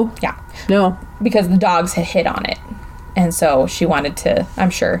 No. Yeah. No. Because the dogs had hit on it. And so she wanted to,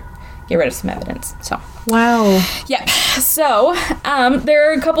 I'm sure, get rid of some evidence. So. Wow. Yep. So, there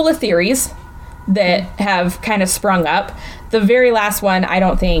are a couple of theories that have kind of sprung up. The very last one I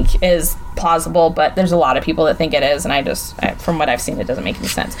don't think is plausible, but there's a lot of people that think it is, and from what I've seen, it doesn't make any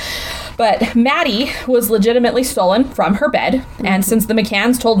sense. But Maddie was legitimately stolen from her bed, and since the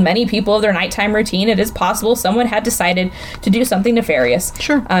McCanns told many people of their nighttime routine, it is possible someone had decided to do something nefarious.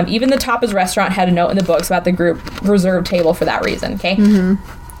 Sure. Even the Tapas restaurant had a note in the books about the group reserved table for that reason, okay?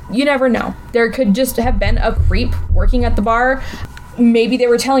 You never know. There could just have been a creep working at the bar. Maybe they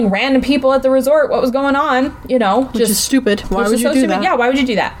were telling random people at the resort what was going on, you know. Which is stupid. Why would you do that? Yeah, why would you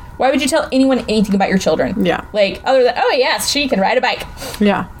do that? Why would you tell anyone anything about your children? Yeah. Like, other than, oh, yes, she can ride a bike.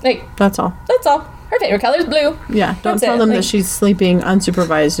 Yeah. Like, that's all. That's all. Her favorite color is blue. Yeah. Don't tell them that she's sleeping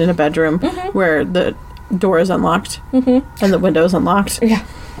unsupervised in a bedroom where the door is unlocked and the window is unlocked. Yeah.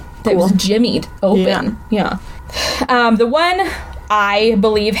 Cool. It was jimmied open. Yeah. The one I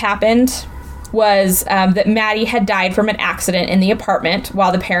believe happened was that Maddie had died from an accident in the apartment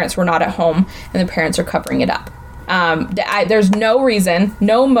while the parents were not at home, and the parents are covering it up. There's no reason,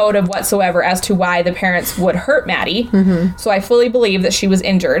 no motive whatsoever as to why the parents would hurt Maddie. So I fully believe that she was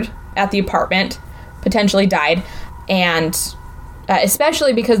injured at the apartment, potentially died, and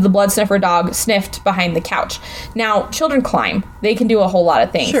especially because the blood sniffer dog sniffed behind the couch. Now, children climb. They can do a whole lot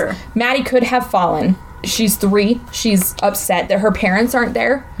of things. Sure. Maddie could have fallen. She's 3. She's upset that her parents aren't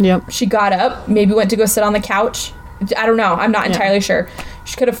there. Yep. She got up, maybe went to go sit on the couch. I don't know. I'm not entirely sure.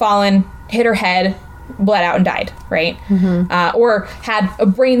 She could have fallen, hit her head, bled out and died, right? Or had a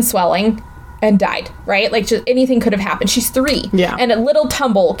brain swelling and died, right? Like, just anything could have happened. She's 3. Yeah. And a little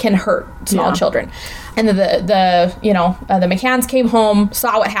tumble can hurt small children. And the McCanns came home,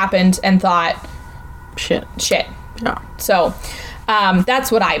 saw what happened, and thought, Shit. Yeah. So,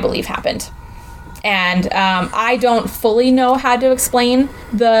 that's what I believe happened. And I don't fully know how to explain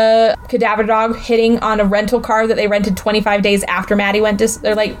the cadaver dog hitting on a rental car that they rented 25 days after Maddie went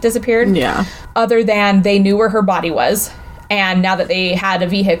disappeared. Yeah. Other than they knew where her body was, and now that they had a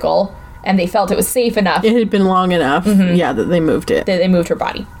vehicle and they felt it was safe enough, It had been long enough, that they moved it. they moved her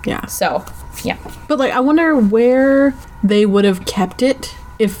body. Yeah. So, yeah. But, like, I wonder where they would have kept it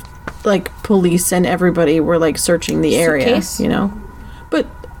if, like, police and everybody were, like, searching the area, Suitcase? you know? But,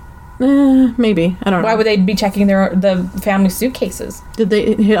 maybe. I don't know. Why would they be checking the family suitcases? Did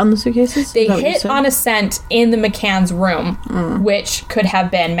they hit on the suitcases? They Is that what you hit said? on a scent in the McCann's room, which could have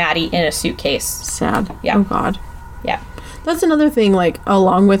been Maddie in a suitcase. Sad. Yeah. Oh, God. Yeah. That's another thing, like,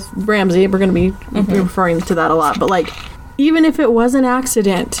 along with Ramsey, we're going to be referring to that a lot, but, like, even if it was an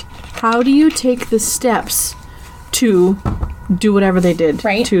accident, how do you take the steps to do whatever they did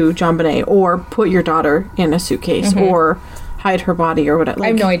to John Bonet, or put your daughter in a suitcase, or hide her body, or whatever? Like,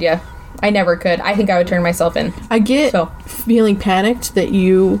 I have no idea. I never could. I think I would turn myself in. I get feeling panicked that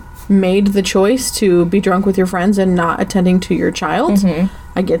you made the choice to be drunk with your friends and not attending to your child.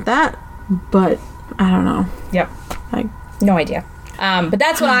 I get that, but I don't know. Yep. Like, no idea. But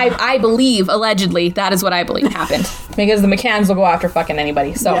that's what I believe, allegedly, that is what I believe happened. Because the McCanns will go after fucking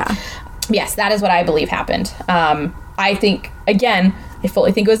anybody. So, yes, that is what I believe happened. I think, again, I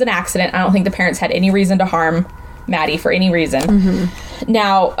fully think it was an accident. I don't think the parents had any reason to harm Maddie for any reason.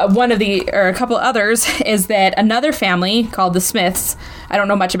 Now, a couple others is that another family called the Smiths, I don't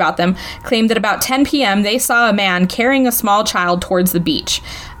know much about them, claimed that about 10 p.m. they saw a man carrying a small child towards the beach.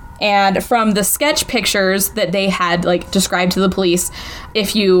 And from the sketch pictures that they had, like, described to the police,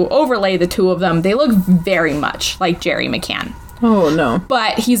 if you overlay the two of them, they look very much like Jerry McCann. Oh, no.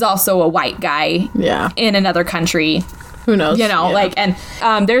 But he's also a white guy in another country. Who knows? You know, like, and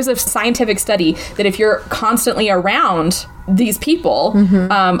there's a scientific study that if you're constantly around these people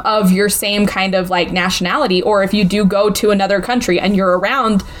of your same kind of, like, nationality, or if you do go to another country and you're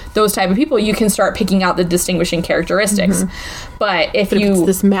around those type of people, you can start picking out the distinguishing characteristics. But if it's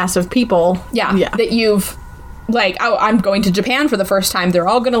this mass of people, that you've, like, oh, I'm going to Japan for the first time, they're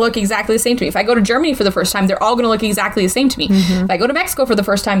all going to look exactly the same to me. If I go to Germany for the first time, they're all going to look exactly the same to me. If I go to Mexico for the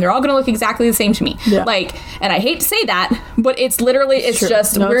first time, they're all going to look exactly the same to me. Like, and I hate to say that, but it's literally, it's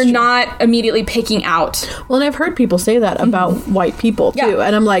just, we're not immediately picking out. Well, and I've heard people say that about white people, too.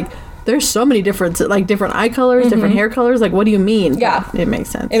 And I'm like, there's so many differences, like, different eye colors, different hair colors. Like, what do you mean? But it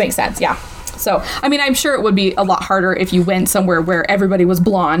makes sense. It makes sense, So, I mean, I'm sure it would be a lot harder if you went somewhere where everybody was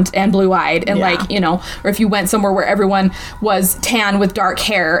blonde and blue-eyed and, like, you know, or if you went somewhere where everyone was tan with dark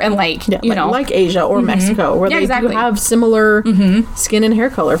hair and, like, you know. Like Asia or Mexico, where they do have similar skin and hair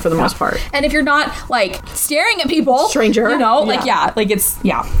color for the most part. And if you're not, like, staring at people. Stranger. You know, like, like, it's,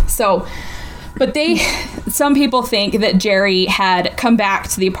 So, but some people think that Jerry had come back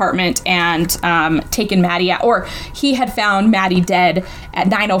to the apartment and taken Maddie out, or he had found Maddie dead at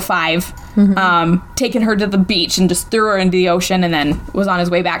 9:05, taken her to the beach and just threw her into the ocean and then was on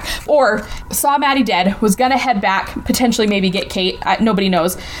his way back. Or saw Maddie dead, was gonna head back, potentially maybe get Kate, nobody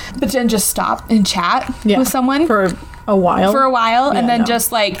knows, but then just stop and chat with someone. For a while. And then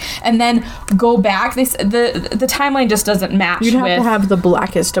just, like, and then go back. The timeline just doesn't match. You'd have to have the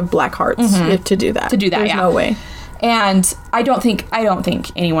blackest of black hearts to do that. There's no way. And I don't think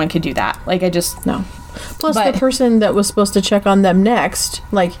anyone could do that. Like, I just... No. Plus, the person that was supposed to check on them next,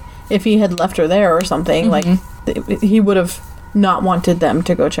 like, if he had left her there or something, like, he would have not wanted them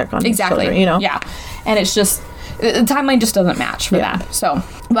to go check on his children, you know? Yeah. And it's just... The timeline just doesn't match for that. So,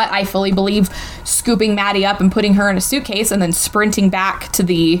 but I fully believe scooping Maddie up and putting her in a suitcase and then sprinting back to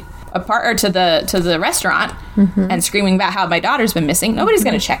the to the restaurant and screaming about how my daughter's been missing. Nobody's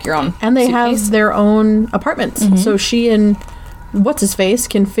going to check your own. And they suitcase. have their own apartments, so she and what's his face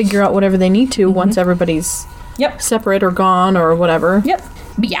can figure out whatever they need to once everybody's separate or gone or whatever.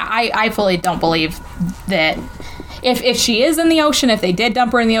 But yeah, I fully don't believe that. If she is in the ocean, if they did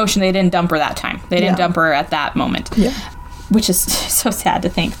dump her in the ocean, they didn't dump her that time. They didn't dump her at that moment. Which is so sad to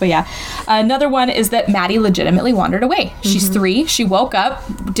think. But yeah. Another one is that Maddie legitimately wandered away. She's 3. She woke up,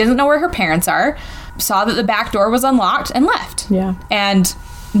 didn't know where her parents are. saw that the back door was unlocked and left. Yeah. And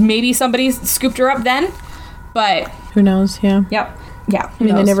maybe somebody scooped her up then, but... Who knows, yeah. Yep. Yeah. I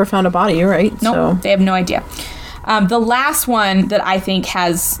mean, they never found a body, right? Nope, So. they have no idea. The last one that I think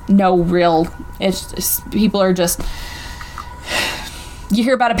has no real... It's just, people are just... You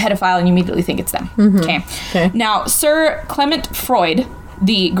hear about a pedophile and you immediately think it's them. Okay. Now, Sir Clement Freud,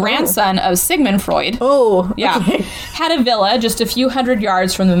 the grandson of Sigmund Freud, had a villa just a few hundred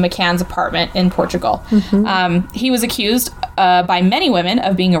yards from the McCann's apartment in Portugal. He was accused by many women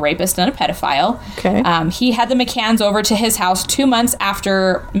of being a rapist and a pedophile. He had the McCanns over to his house 2 months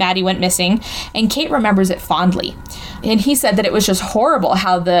after Maddie went missing, and Kate remembers it fondly. And he said that it was just horrible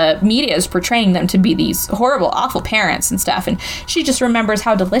how the media is portraying them to be these horrible, awful parents and stuff. And she just remembers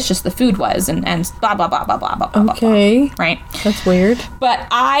how delicious the food was and blah, blah, blah, blah, blah, blah, blah, blah. Right? That's weird. But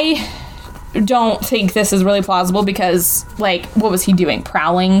I don't think this is really plausible because, like, what was he doing?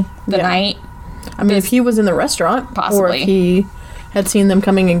 Prowling the night? I mean, if he was in the restaurant, possibly. Or if he had seen them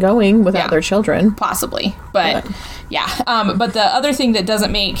coming and going without their children. Possibly. But but the other thing that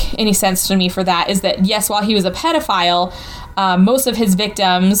doesn't make any sense to me for that is that, yes, while he was a pedophile, most of his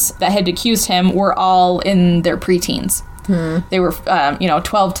victims that had accused him were all in their preteens. They were,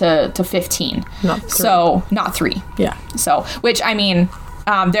 12 to 15. Not 3. Yeah. So, which, I mean,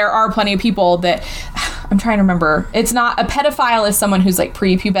 there are plenty of people that... I'm trying to remember. It's not... A pedophile is someone who's, like,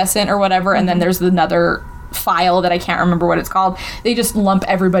 prepubescent or whatever, and then there's another file that I can't remember what it's called. They just lump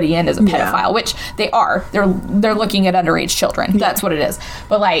everybody in as a pedophile, which they are. They're looking at underage children. That's what it is.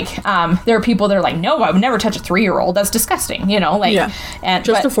 But, like, there are people that are like, no, I would never touch a 3-year-old. That's disgusting, you know? Like, and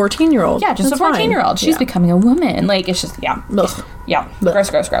just a 14-year-old. Yeah, just a 14-year-old. She's becoming a woman. Like, it's just, Ugh. Yeah.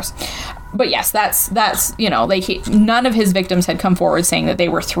 Ugh. Gross. But yes, that's you know, like, none of his victims had come forward saying that they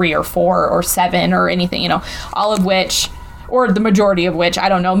were 3 or 4 or 7 or anything, you know, all of which... Or the majority of which, I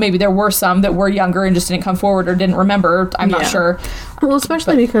don't know, maybe there were some that were younger and just didn't come forward or didn't remember. I'm not sure. Well,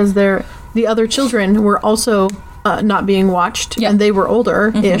 especially because the other children were also not being watched, and they were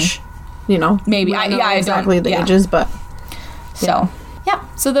older-ish, you know. Maybe. I don't know exactly the ages, but... So,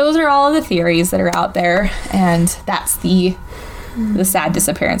 So those are all of the theories that are out there, and that's the sad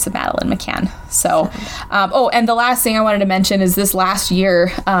disappearance of Madeleine McCann. So, and the last thing I wanted to mention is this last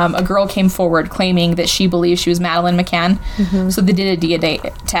year, a girl came forward claiming that she believes she was Madeleine McCann. So they did a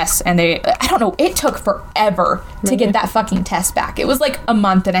DNA test, and I don't know, it took forever to get that fucking test back. It was like a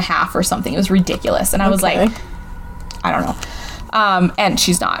month and a half or something. It was ridiculous. And I was like, I don't know. And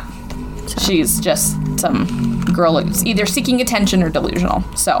she's not. She's just some girl who's either seeking attention or delusional.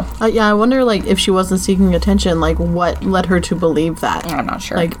 So I wonder, like, if she wasn't seeking attention, like, what led her to believe that? I'm not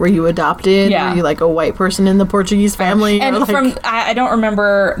sure. Like, were you adopted? Were you like a white person in the Portuguese family? And like... I don't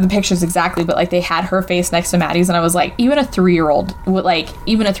remember the pictures exactly, but like they had her face next to Maddie's, and I was like, even a 3-year-old,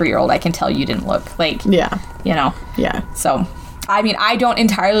 I can tell you didn't look like, you know, So, I mean, I don't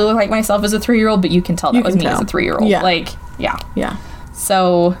entirely look like myself as a 3-year-old, but you can tell that was me as a 3-year-old. Like, yeah.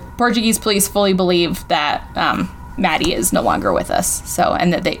 So, Portuguese police fully believe that Maddie is no longer with us. So,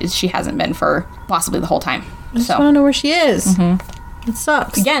 and that she hasn't been for possibly the whole time. I just want to know where she is. It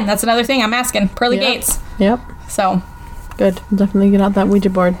sucks. Again, that's another thing I'm asking. Pearly gates. Yep. So. Good. I'll definitely get out that Ouija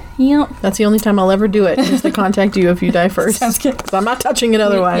board. Yep. That's the only time I'll ever do it, is to contact you if you die first. Sounds good. So I'm not touching it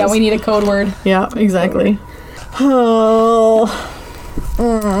otherwise. Yeah, we need a code word. Yeah, exactly. Oh.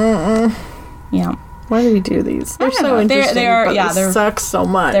 Yeah. Why do we do these? They're so interesting. They suck so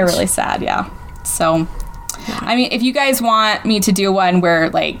much. They're really sad, So, I mean, if you guys want me to do one where,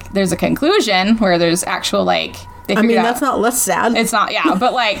 like, there's a conclusion, where there's actual, like... that's not less sad. It's not,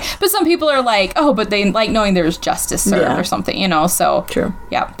 but some people are like, oh, but they like knowing there's justice served or something, you know, so... True.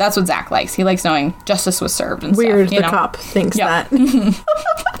 Yeah, that's what Zach likes. He likes knowing justice was served and Weird, stuff, the cop thinks that.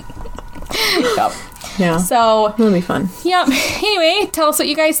 Yep. Yeah. So it'll be fun. Yep. Anyway, tell us what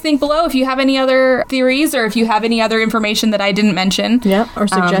you guys think below. If you have any other theories or if you have any other information that I didn't mention. Yep. Or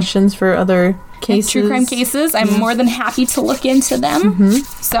suggestions for other cases. True crime cases. I'm more than happy to look into them.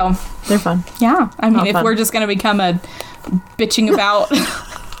 So they're fun. Yeah. I mean, if we're just going to become a bitching about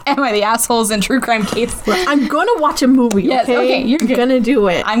am I the assholes in true crime cases? I'm going to watch a movie. Yes. Okay. You're going to do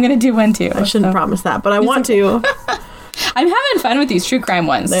it. I'm going to do one too. I shouldn't promise that, but I want to. I'm having fun with these true crime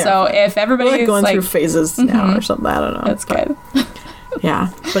ones. So if everybody's going through phases now or something, I don't know. That's good. Yeah.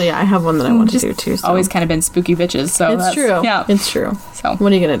 But yeah, I have one that I want to do too. So. Always kind of been spooky bitches. So it's true. Yeah. It's true. So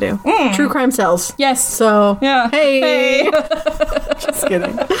what are you going to do? True crime sells. Yes. So hey. Just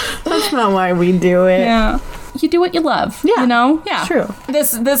kidding. That's not why we do it. Yeah. You do what you love. Yeah. You know? Yeah. True.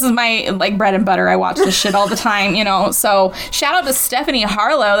 This is my, like, bread and butter. I watch this shit all the time, you know? So, shout out to Stephanie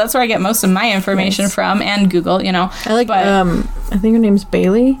Harlow. That's where I get most of my information from. And Google, you know? I like, I think her name's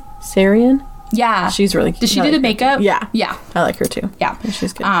Bailey Sarian. Yeah. She's really cute. Did she do the makeup? Yeah. Yeah. I like her too. Yeah.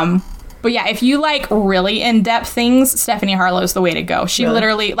 She's good. But yeah, if you like really in-depth things, Stephanie Harlow's the way to go. She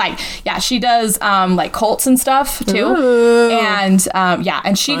literally she does like cults and stuff too. Ooh. And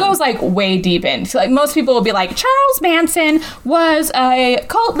and she goes like way deep in. So, like most people will be like, Charles Manson was a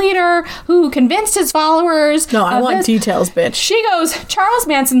cult leader who convinced his followers. No, I want details, bitch. She goes, Charles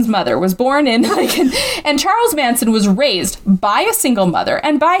Manson's mother was born in and Charles Manson was raised by a single mother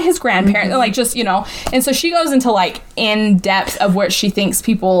and by his grandparents, like just, and so she goes into like in depth of what she thinks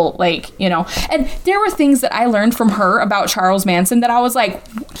people like, and there were things that I learned from her about Charles Manson that I was like,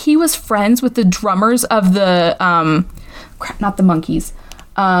 he was friends with the drummers of the, not the Monkees.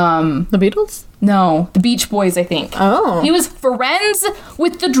 The Beatles? No, the Beach Boys, I think. Oh. He was friends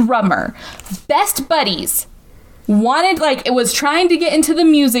with the drummer. Best buddies. Was trying to get into the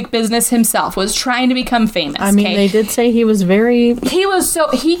music business himself, was trying to become famous. I mean, they did say he was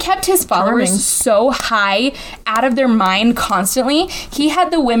he kept his followers charming. so high out of their mind constantly. He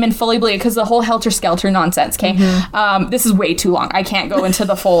had the women fully believe, because the whole helter-skelter nonsense, okay? This is way too long. I can't go into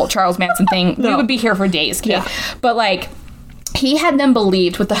the full Charles Manson thing. No. We would be here for days, okay? Yeah. But like, he had them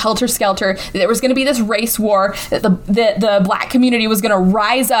believed with the helter-skelter that there was going to be this race war, that the black community was going to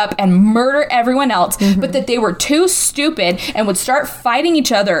rise up and murder everyone else, but that they were too stupid and would start fighting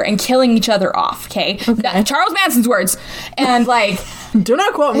each other and killing each other off, okay? Charles Manson's words. And like... Do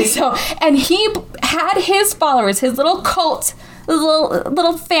not quote me. So, and he had his followers, his little cult,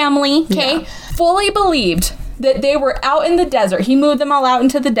 little family, okay, fully believed that they were out in the desert. He moved them all out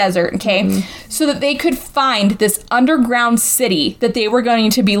into the desert, okay, so that they could find this underground city that they were going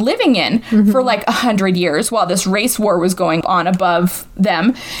to be living in for like 100 years while this race war was going on above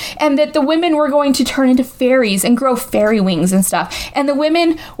them, and that the women were going to turn into fairies and grow fairy wings and stuff. And the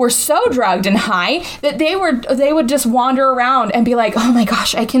women were so drugged and high that they would just wander around and be like, oh my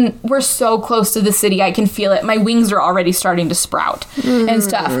gosh, we're so close to the city, I can feel it, my wings are already starting to sprout and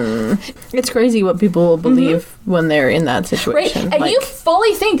stuff. It's crazy what people will believe when they're in that situation. Right? And you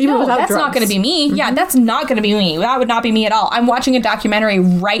fully think, no, that's not going to be me. Yeah, that's not going to be me. That would not be me at all. I'm watching a documentary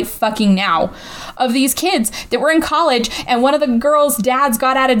right fucking now of these kids that were in college, and one of the girls' dads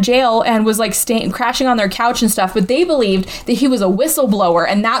got out of jail and was like crashing on their couch and stuff, but they believed that he was a whistleblower,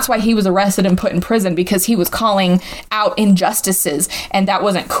 and that's why he was arrested and put in prison, because he was calling out injustices, and that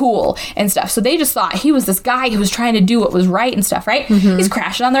wasn't cool and stuff. So they just thought he was this guy who was trying to do what was right and stuff, right? He's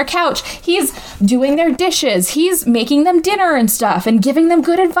crashing on their couch. He's doing their dishes. He's making them dinner and stuff and giving them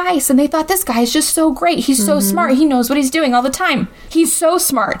good advice. And they thought, this guy is just so great. He's so smart. He knows what he's doing all the time. He's so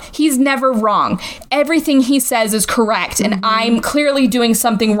smart. He's never wrong. Everything he says is correct. And I'm clearly doing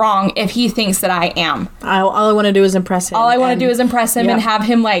something wrong if he thinks that I am. All I want to do is impress him. All I want to do is impress him and have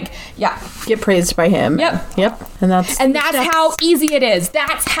him get praised by him. Yep. And that's how easy it is.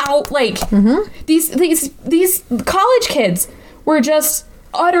 That's how these college kids were just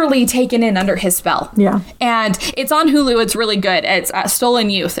utterly taken in under his spell. Yeah. And it's on Hulu. It's really good. It's Stolen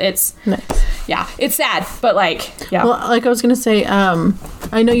Youth. It's nice. Yeah, it's sad, but well, like I was gonna say,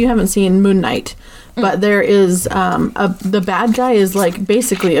 I know you haven't seen Moon Knight, but there is the bad guy is like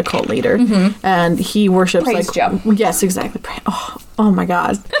basically a cult leader, and he worships Praise Joe. Yes, exactly. Oh my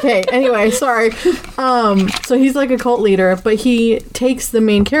god. Okay, anyway, sorry. So he's like a cult leader, but he takes the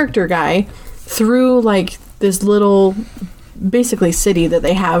main character guy through like this little basically city that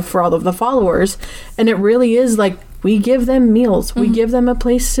they have for all of the followers, and it really is like, we give them meals, we give them a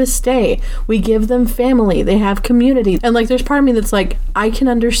place to stay, we give them family, they have community. And like, there's part of me that's like, I can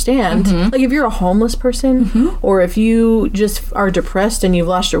understand, like if you're a homeless person, or if you just are depressed and you've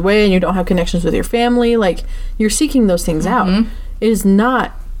lost your way and you don't have connections with your family, like you're seeking those things out. It is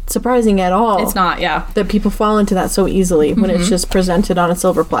not surprising at all. It's not, that people fall into that so easily when it's just presented on a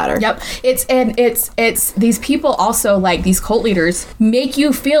silver platter. Yep. It's these people also, like these cult leaders, make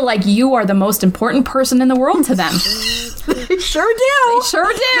you feel like you are the most important person in the world to them. They sure do. They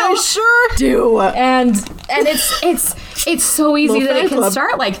sure do. They sure do. And it's so easy that it can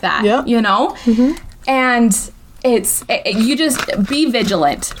start like that. Yep. You know? And you just be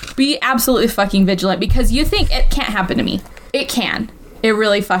vigilant. Be absolutely fucking vigilant, because you think it can't happen to me. It can. It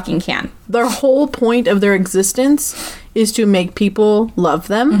really fucking can. Their whole point of their existence is to make people love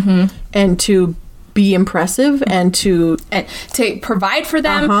them and to be impressive and to provide for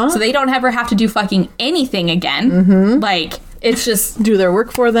them so they don't ever have to do fucking anything again. Like, it's just... do their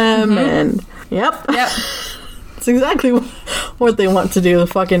work for them and... Yep. It's exactly what they want to do, the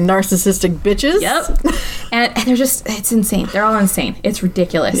fucking narcissistic bitches. Yep. And they're just... it's insane. They're all insane. It's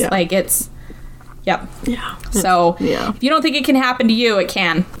ridiculous. Yeah. Like, it's... Yep. Yeah. So, if you don't think it can happen to you, it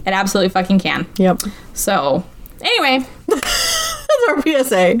can. It absolutely fucking can. Yep. So, anyway. our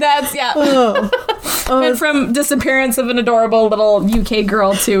PSA. That's, yeah. Oh, Went from disappearance of an adorable little UK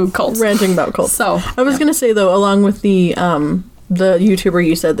girl to cults. Ranting about cults. So, I was gonna say though, along with the YouTuber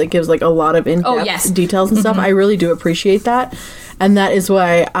you said that gives like a lot of in-depth details and stuff, I really do appreciate that. And that is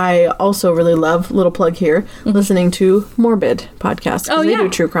why I also really love, little plug here, listening to Morbid podcasts. Because they do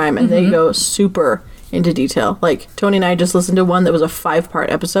true crime and they go super into detail. Like, Tony and I just listened to one that was a 5-part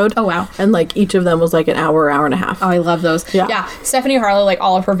episode. Oh, wow. And, like, each of them was, like, an hour and a half. Oh, I love those. Yeah. Stephanie Harlow, like,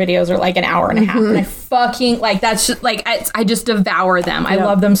 all of her videos are, like, an hour and a half. And I fucking, like, that's just, like, I just devour them. I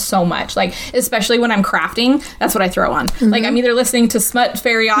love them so much. Like, especially when I'm crafting, that's what I throw on. Like, I'm either listening to Smut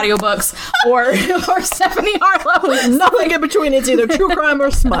Fairy audiobooks or Stephanie Harlow. Nothing in between. It's either true crime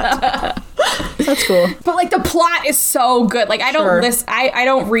or smut. That's cool. But, like, the plot is so good. Like, I don't listen, I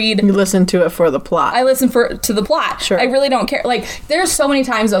don't read. You listen to it for the plot. I listen to the plot. Sure. I really don't care. Like, there's so many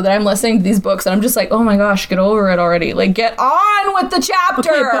times, though, that I'm listening to these books and I'm just like, oh my gosh, get over it already. Like, get on with the chapter.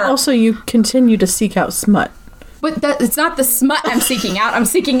 Okay, but also you continue to seek out smut. But it's not the smut I'm seeking out. I'm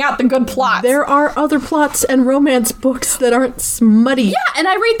seeking out the good plots. There are other plots and romance books that aren't smutty. Yeah, and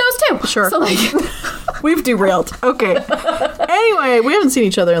I read those too. Sure. So, like... We've derailed. Okay. Anyway, we haven't seen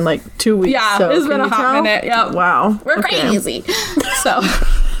each other in like 2 weeks. Yeah, so it's been a hot minute. Yep. Wow. We're crazy. So...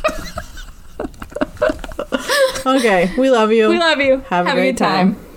 Okay, we love you. We love you. Have a great time.